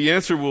 The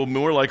answer will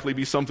more likely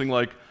be something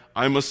like,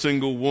 I'm a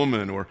single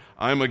woman, or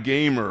I'm a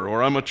gamer,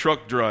 or I'm a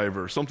truck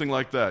driver, something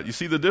like that. You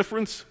see the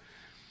difference?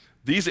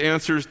 These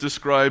answers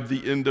describe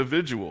the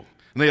individual,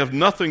 and they have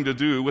nothing to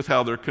do with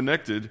how they're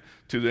connected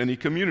to any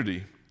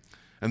community.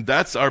 And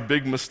that's our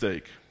big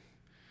mistake.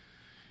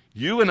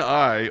 You and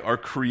I are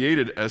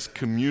created as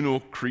communal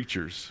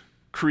creatures,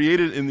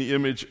 created in the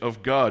image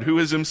of God, who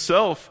is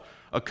himself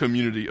a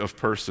community of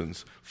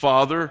persons,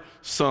 Father,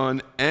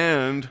 Son,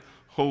 and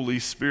Holy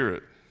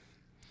Spirit.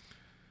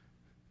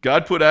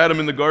 God put Adam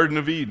in the Garden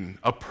of Eden,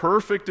 a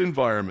perfect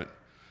environment.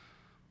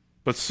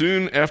 But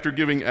soon after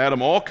giving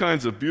Adam all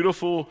kinds of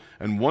beautiful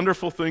and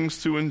wonderful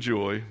things to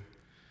enjoy,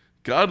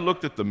 God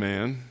looked at the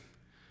man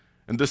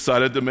and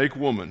decided to make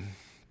woman.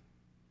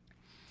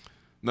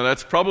 Now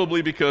that's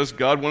probably because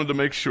God wanted to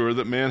make sure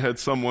that man had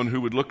someone who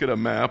would look at a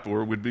map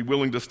or would be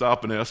willing to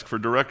stop and ask for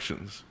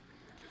directions.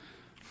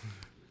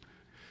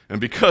 And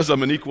because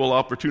I'm an equal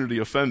opportunity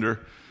offender,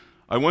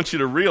 I want you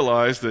to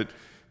realize that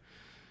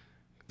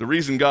the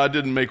reason God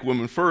didn't make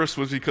woman first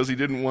was because he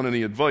didn't want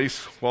any advice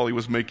while he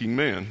was making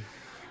man.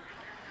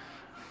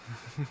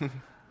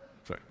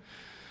 Sorry.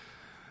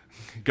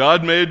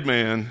 God made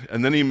man,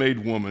 and then he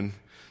made woman,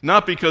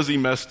 not because he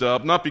messed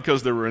up, not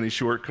because there were any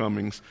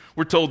shortcomings.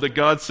 We're told that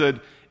God said,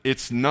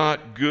 it's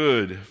not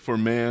good for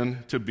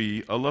man to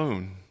be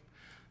alone.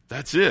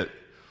 That's it.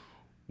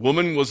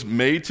 Woman was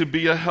made to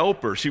be a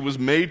helper. She was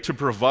made to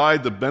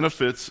provide the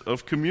benefits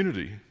of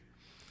community.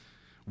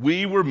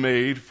 We were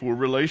made for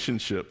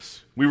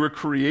relationships. We were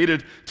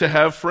created to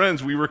have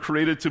friends. We were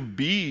created to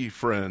be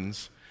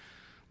friends.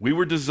 We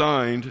were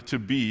designed to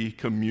be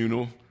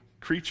communal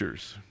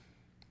creatures.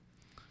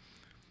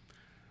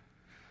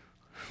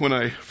 When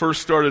I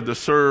first started to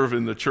serve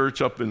in the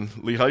church up in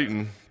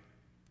Lehighton,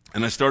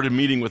 and I started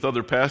meeting with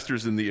other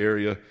pastors in the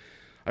area,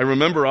 I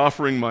remember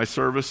offering my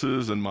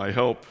services and my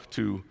help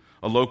to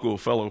a local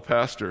fellow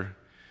pastor.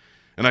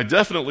 And I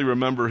definitely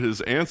remember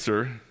his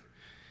answer.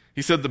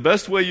 He said, the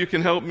best way you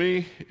can help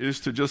me is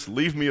to just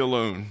leave me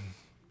alone.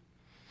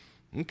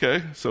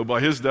 Okay, so by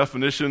his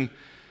definition,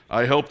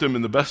 I helped him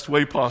in the best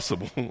way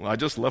possible. I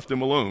just left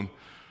him alone.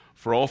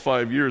 For all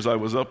 5 years I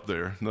was up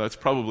there. Now, that's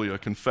probably a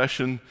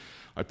confession.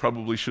 I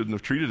probably shouldn't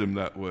have treated him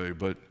that way,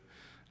 but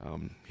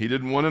he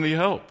didn't want any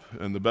help.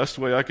 And the best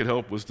way I could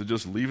help was to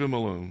just leave him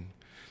alone.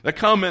 That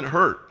comment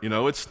hurt,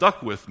 it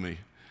stuck with me.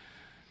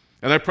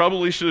 And I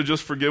probably should have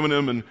just forgiven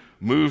him and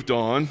moved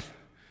on.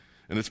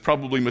 And it's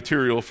probably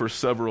material for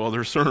several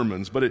other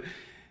sermons. But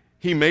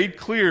he made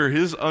clear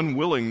his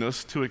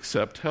unwillingness to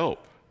accept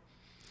help.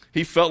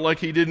 He felt like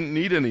he didn't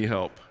need any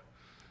help.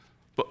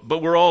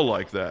 But we're all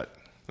like that.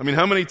 I mean,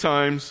 how many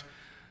times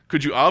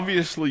could you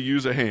obviously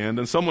use a hand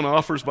and someone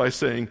offers by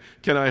saying,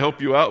 can I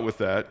help you out with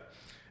that?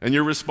 And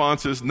your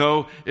response is,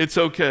 no, it's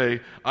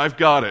okay, I've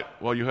got it.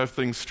 While you have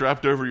things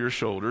strapped over your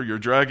shoulder, you're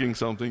dragging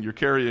something, you're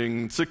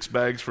carrying 6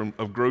 bags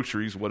of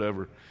groceries,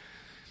 whatever.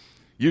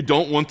 You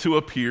don't want to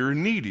appear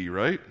needy,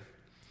 right?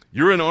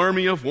 You're an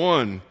army of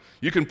one.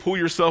 You can pull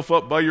yourself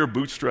up by your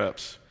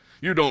bootstraps.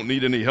 You don't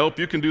need any help.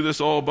 You can do this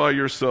all by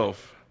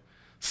yourself.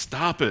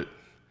 Stop it.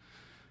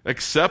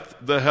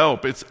 Accept the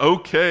help. It's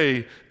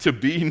okay to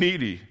be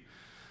needy.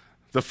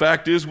 The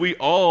fact is, we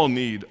all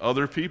need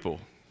other people.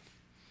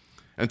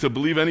 And to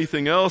believe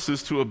anything else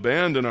is to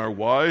abandon our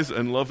wise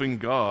and loving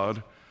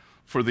God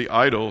for the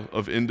idol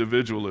of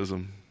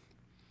individualism.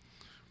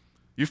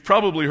 You've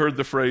probably heard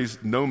the phrase,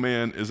 no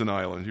man is an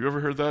island. You ever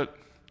heard that?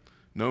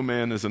 No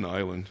man is an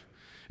island.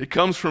 It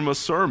comes from a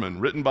sermon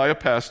written by a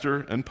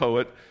pastor and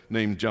poet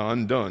named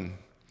John Donne.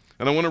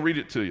 And I want to read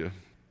it to you. It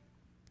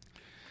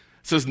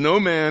says, no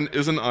man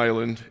is an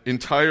island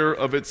entire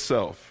of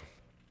itself.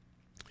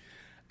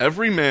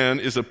 Every man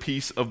is a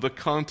piece of the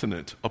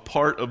continent, a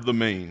part of the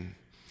main.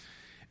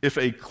 If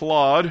a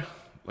clod,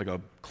 like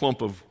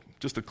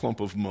just a clump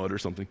of mud or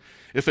something,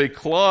 if a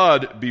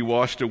clod be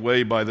washed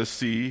away by the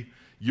sea,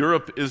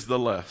 Europe is the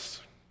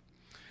less.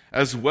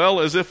 As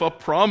well as if a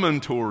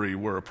promontory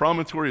were. A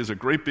promontory is a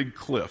great big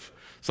cliff,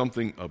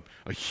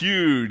 a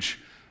huge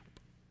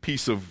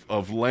piece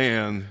of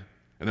land,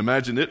 and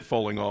imagine it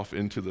falling off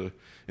into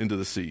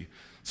the sea.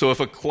 So if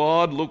a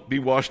clod be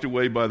washed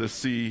away by the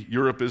sea,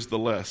 Europe is the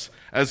less,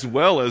 as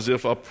well as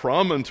if a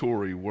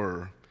promontory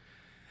were,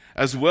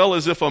 as well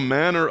as if a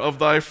manor of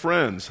thy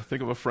friends,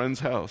 think of a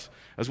friend's house,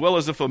 as well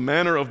as if a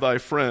manor of thy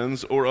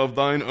friends or of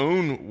thine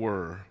own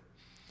were.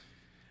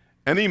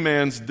 Any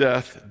man's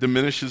death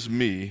diminishes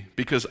me,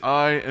 because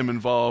I am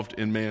involved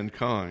in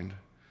mankind.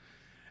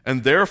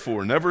 And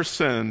therefore never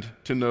send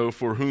to know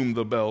for whom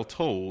the bell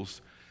tolls.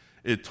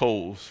 It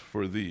tolls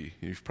for thee.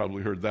 You've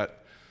probably heard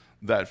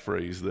that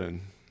phrase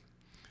then.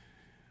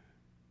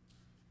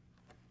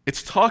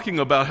 It's talking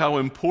about how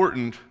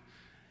important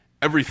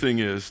everything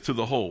is to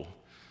the whole.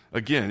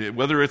 Again,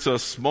 whether it's a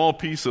small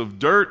piece of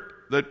dirt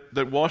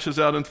that washes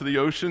out into the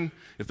ocean,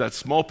 if that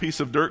small piece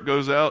of dirt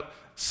goes out,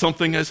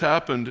 something has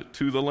happened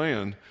to the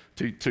land,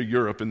 to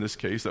Europe in this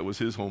case. That was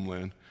his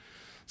homeland.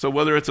 So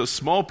whether it's a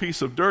small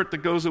piece of dirt that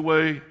goes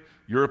away,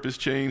 Europe is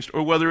changed,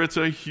 or whether it's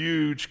a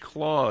huge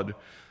clod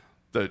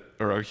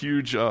or a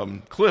huge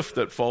cliff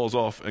that falls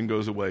off and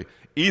goes away,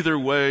 either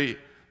way,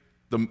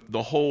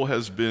 the whole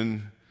has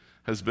been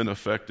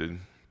affected.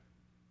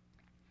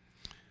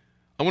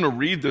 I want to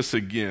read this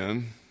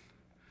again,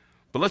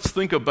 but let's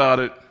think about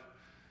it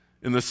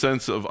in the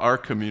sense of our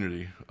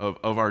community,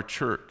 of our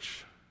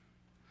church.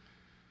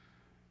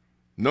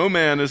 No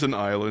man is an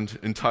island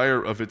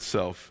entire of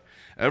itself.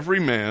 Every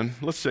man,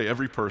 let's say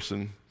every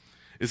person,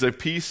 is a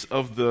piece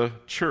of the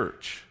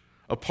church,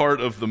 a part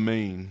of the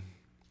main.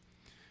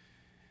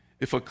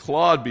 If a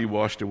clod be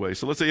washed away,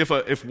 so let's say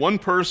if one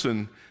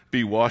person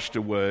be washed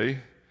away,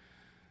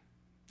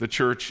 the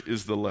church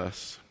is the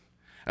less,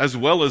 as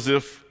well as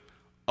if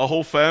a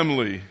whole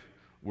family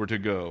were to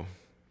go,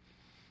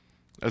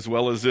 as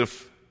well as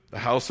if the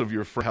house of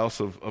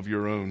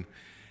your own.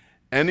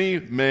 Any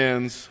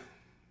man's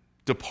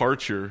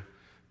departure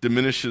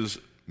diminishes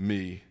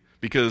me,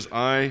 because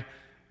I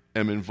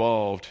am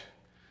involved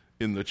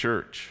in the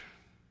church.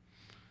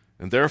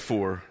 And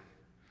therefore,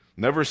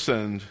 never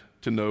send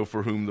to know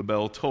for whom the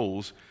bell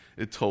tolls.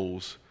 It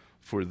tolls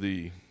for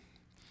thee.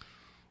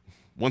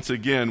 Once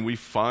again, we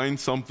find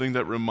something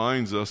that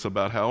reminds us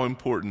about how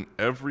important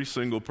every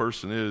single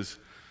person is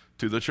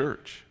to the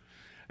church,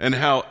 and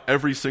how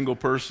every single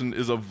person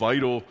is a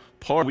vital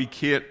part. We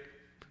can't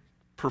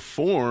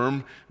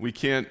perform, we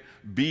can't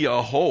be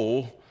a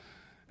whole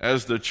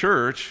as the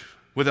church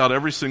without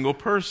every single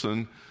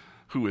person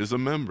who is a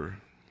member.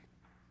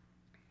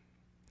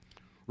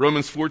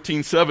 Romans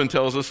 14:7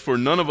 tells us, "For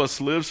none of us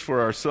lives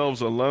for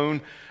ourselves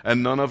alone,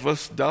 and none of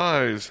us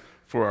dies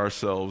for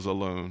ourselves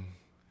alone."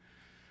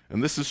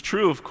 And this is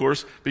true, of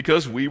course,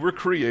 because we were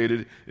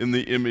created in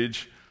the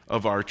image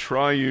of our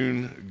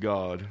triune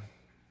God.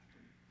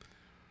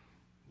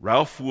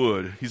 Ralph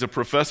Wood, he's a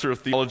professor of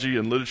theology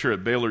and literature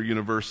at Baylor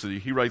University.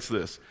 He writes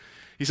this.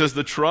 He says,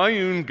 "The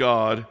triune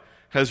God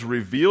has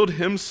revealed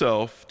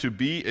himself to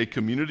be a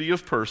community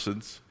of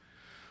persons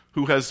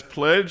who has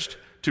pledged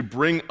to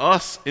bring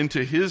us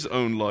into his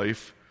own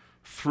life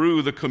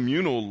through the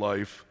communal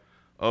life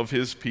of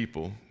his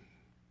people."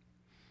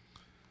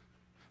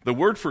 The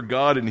word for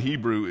God in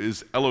Hebrew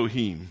is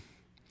Elohim.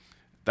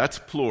 That's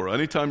plural.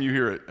 Anytime you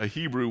hear a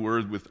Hebrew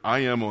word with I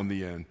am on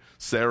the end,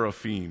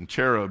 seraphim,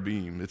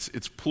 cherubim,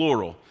 it's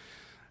plural.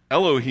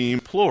 Elohim,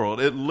 plural.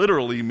 It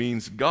literally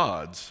means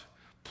gods,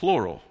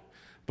 plural.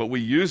 But we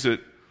use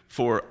it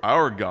for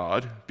our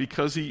God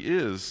because he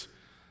is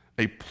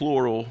a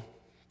plural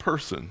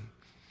person.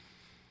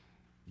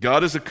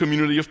 God is a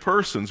community of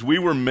persons. We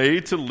were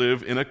made to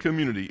live in a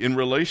community, in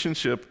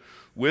relationship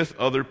with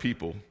other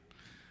people.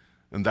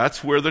 And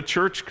that's where the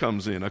church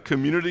comes in, a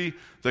community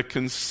that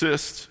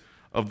consists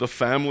of the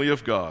family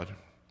of God,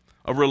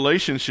 a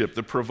relationship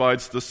that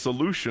provides the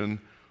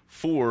solution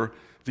for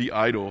the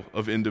idol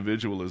of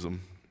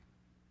individualism.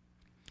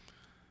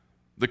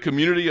 The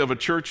community of a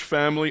church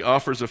family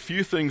offers a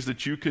few things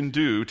that you can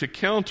do to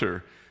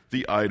counter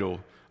the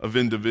idol of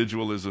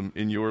individualism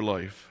in your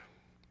life.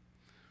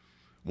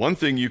 One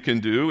thing you can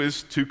do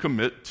is to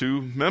commit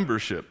to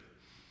membership.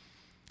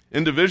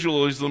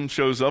 Individualism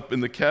shows up in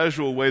the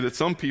casual way that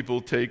some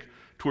people take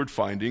toward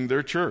finding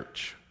their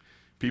church.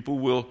 People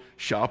will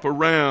shop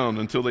around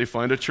until they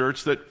find a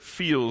church that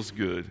feels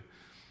good.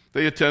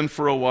 They attend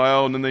for a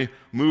while and then they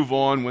move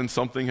on when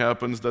something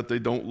happens that they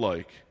don't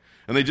like.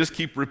 And they just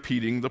keep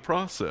repeating the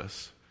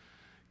process.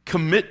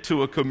 Commit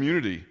to a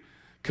community.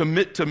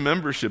 Commit to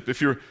membership.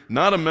 If you're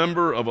not a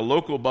member of a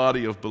local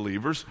body of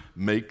believers,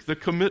 make the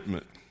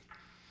commitment.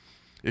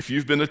 If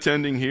you've been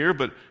attending here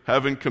but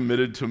haven't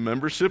committed to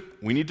membership,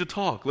 we need to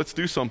talk. Let's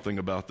do something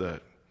about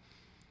that.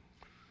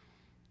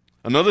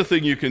 Another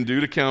thing you can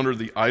do to counter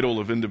the idol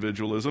of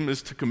individualism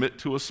is to commit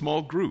to a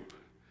small group.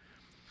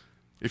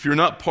 If you're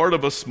not part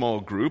of a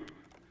small group,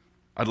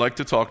 I'd like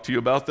to talk to you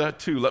about that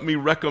too. Let me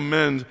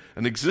recommend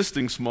an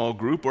existing small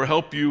group or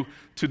help you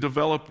to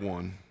develop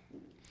one.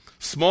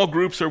 Small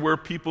groups are where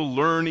people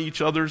learn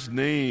each other's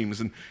names,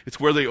 and it's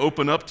where they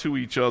open up to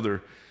each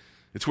other.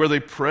 It's where they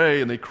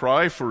pray and they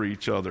cry for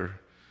each other.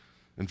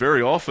 And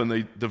very often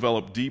they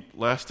develop deep,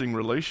 lasting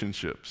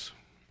relationships.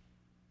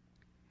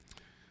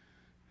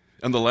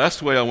 And the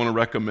last way I want to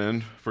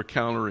recommend for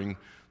countering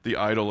the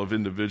idol of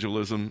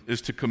individualism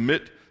is to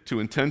commit to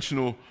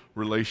intentional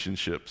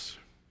relationships.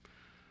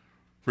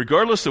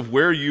 Regardless of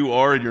where you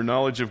are in your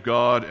knowledge of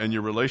God and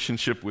your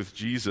relationship with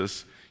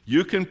Jesus,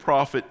 you can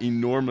profit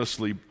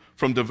enormously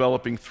from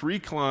developing three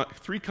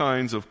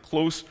kinds of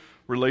close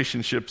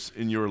relationships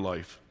in your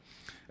life.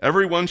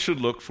 Everyone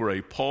should look for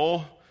a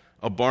Paul,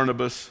 a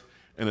Barnabas,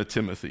 and a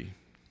Timothy.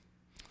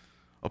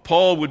 A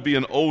Paul would be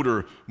an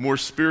older, more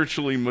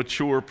spiritually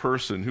mature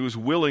person who is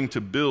willing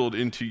to build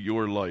into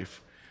your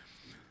life.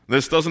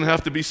 This doesn't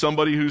have to be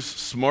somebody who's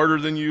smarter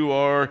than you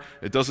are.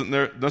 It doesn't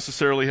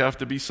necessarily have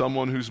to be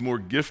someone who's more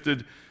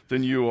gifted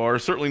than you are.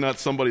 Certainly not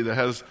somebody that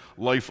has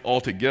life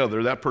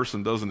altogether. That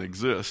person doesn't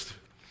exist.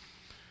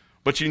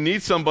 But you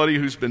need somebody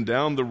who's been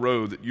down the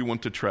road that you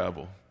want to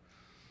travel.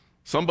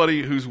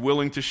 Somebody who's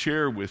willing to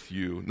share with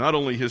you not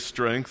only his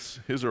strengths,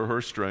 his or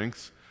her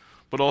strengths,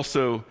 but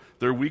also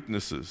their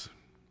weaknesses.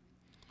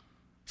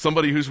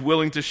 Somebody who's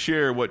willing to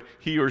share what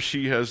he or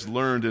she has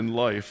learned in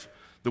life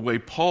the way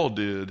Paul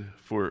did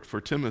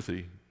for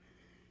Timothy.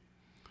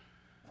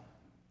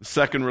 The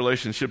second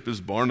relationship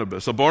is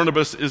Barnabas. A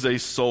Barnabas is a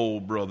soul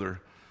brother,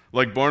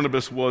 like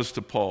Barnabas was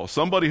to Paul.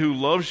 Somebody who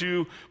loves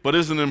you but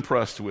isn't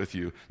impressed with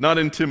you, not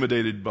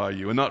intimidated by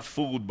you, and not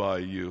fooled by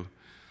you.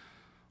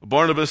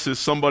 Barnabas is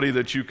somebody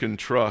that you can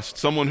trust,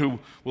 someone who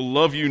will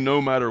love you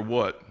no matter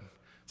what,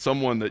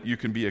 someone that you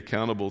can be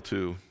accountable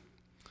to.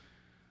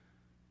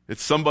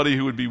 It's somebody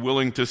who would be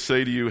willing to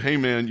say to you, hey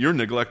man, you're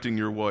neglecting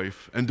your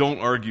wife, and don't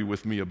argue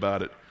with me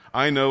about it.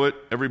 I know it,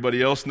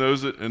 everybody else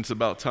knows it, and it's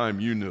about time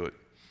you knew it.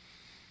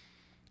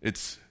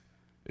 It's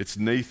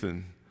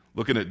Nathan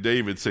looking at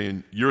David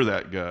saying, you're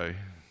that guy.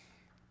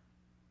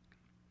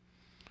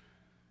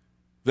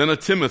 Then a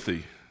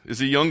Timothy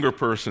is a younger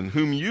person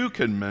whom you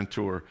can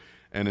mentor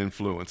and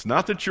influence.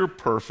 Not that you're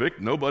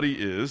perfect, nobody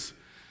is.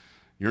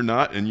 You're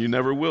not, and you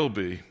never will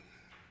be.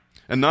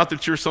 And not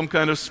that you're some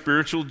kind of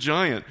spiritual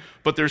giant,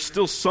 but there's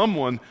still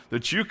someone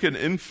that you can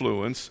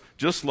influence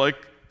just like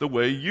the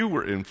way you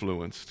were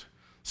influenced.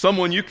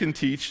 Someone you can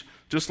teach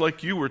just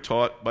like you were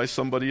taught by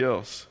somebody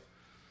else.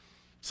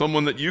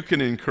 Someone that you can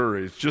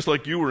encourage just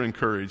like you were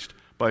encouraged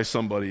by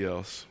somebody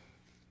else.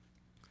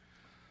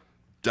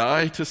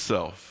 Die to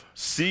self.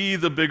 See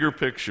the bigger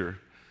picture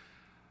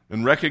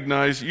and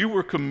recognize you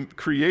were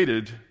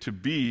created to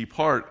be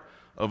part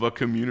of a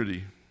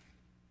community.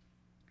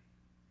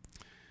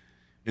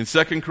 In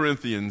 2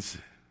 Corinthians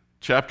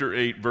chapter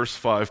 8, verse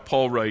 5,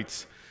 Paul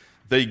writes,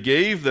 they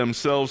gave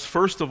themselves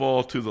first of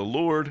all to the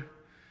Lord,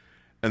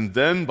 and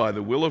then by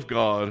the will of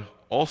God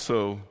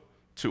also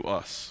to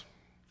us.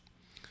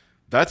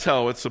 That's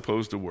how it's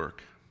supposed to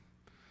work.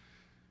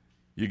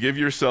 You give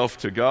yourself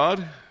to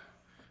God,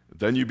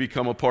 then you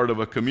become a part of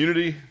a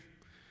community,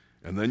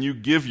 and then you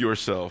give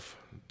yourself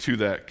to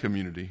that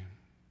community.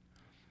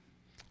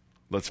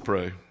 Let's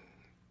pray.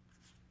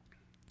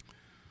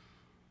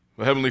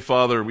 Well, Heavenly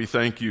Father, we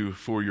thank you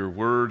for your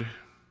word,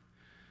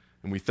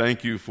 and we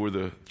thank you for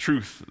the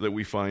truth that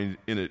we find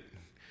in it,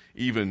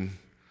 even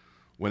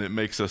when it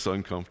makes us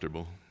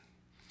uncomfortable.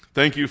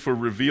 Thank you for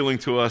revealing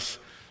to us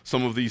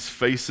some of these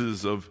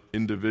faces of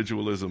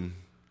individualism.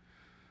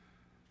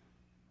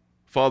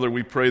 Father,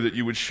 we pray that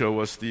you would show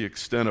us the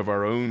extent of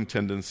our own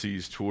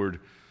tendencies toward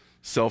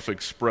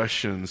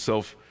self-expression,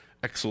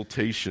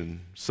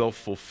 self-exaltation,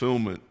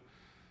 self-fulfillment,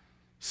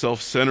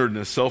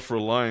 self-centeredness,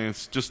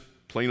 self-reliance, just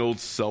plain old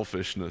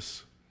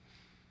selfishness.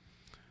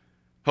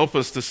 Help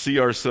us to see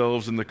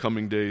ourselves in the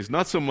coming days,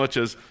 not so much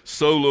as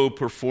solo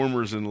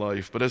performers in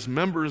life, but as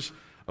members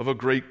of a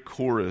great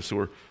chorus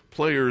or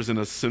players in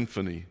a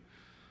symphony,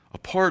 a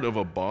part of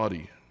a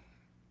body.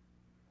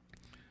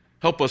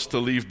 Help us to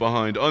leave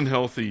behind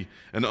unhealthy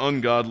and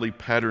ungodly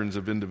patterns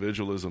of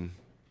individualism.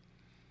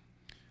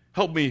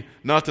 Help me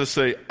not to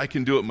say, I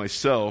can do it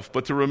myself,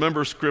 but to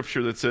remember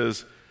Scripture that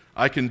says,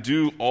 I can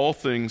do all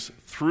things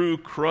through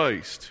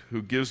Christ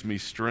who gives me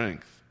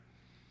strength.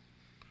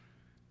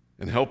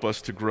 And help us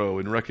to grow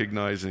in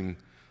recognizing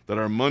that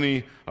our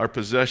money, our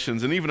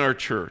possessions, and even our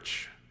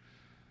church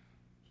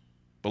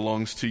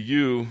belongs to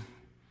you,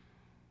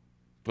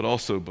 but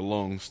also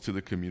belongs to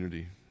the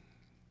community.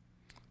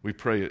 We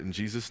pray it in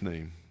Jesus'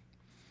 name.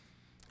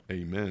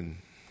 Amen.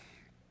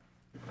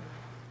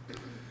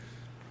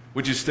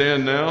 Would you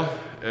stand now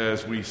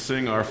as we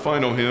sing our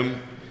final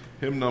hymn,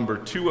 hymn number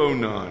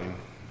 209.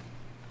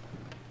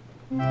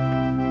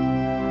 Fellowship,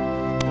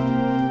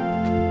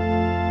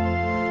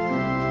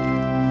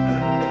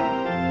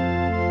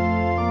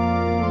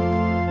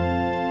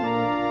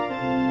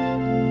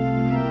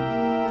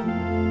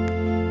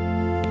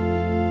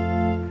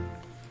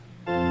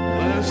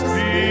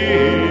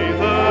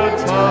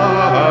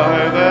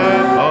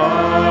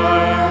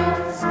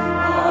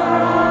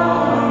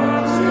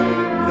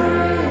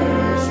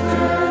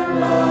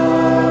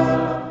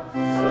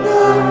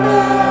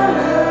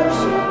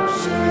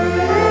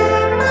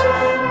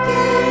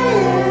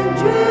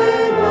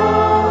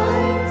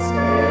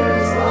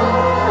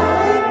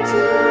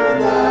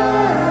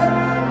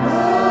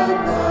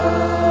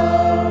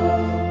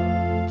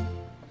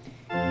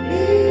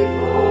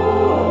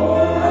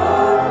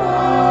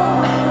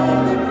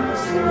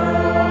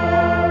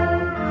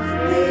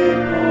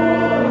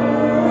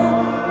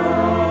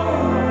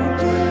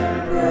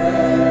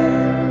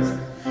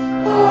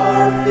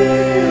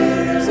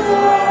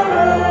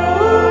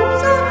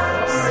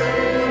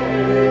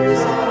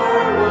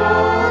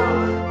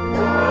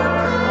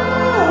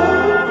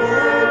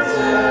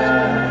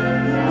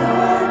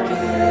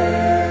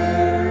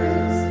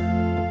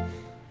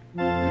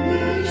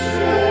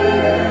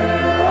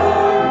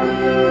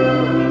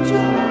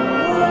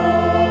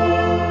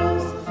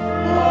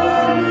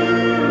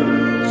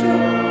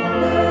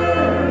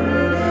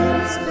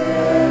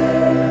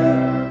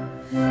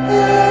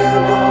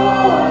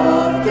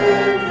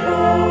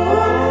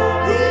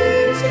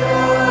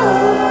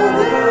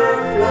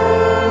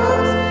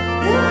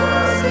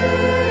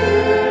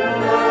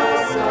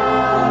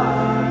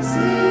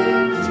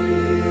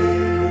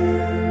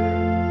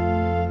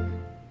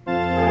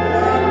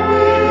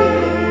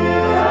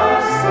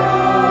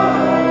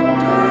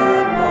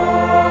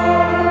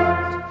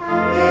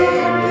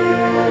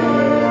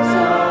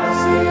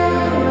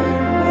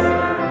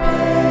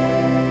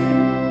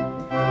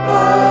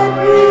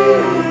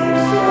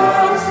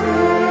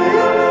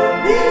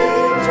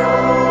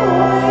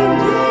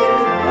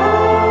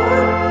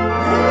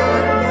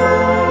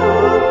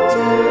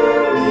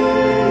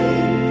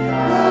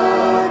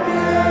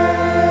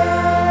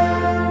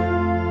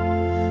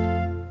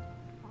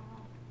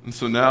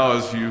 So now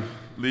as you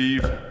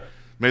leave,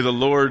 may the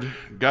Lord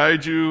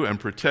guide you and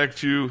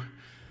protect you.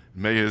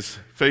 May his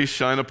face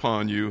shine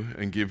upon you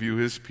and give you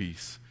his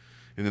peace.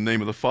 In the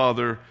name of the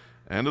Father,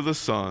 and of the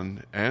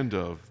Son, and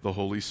of the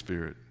Holy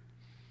Spirit.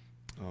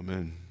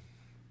 Amen.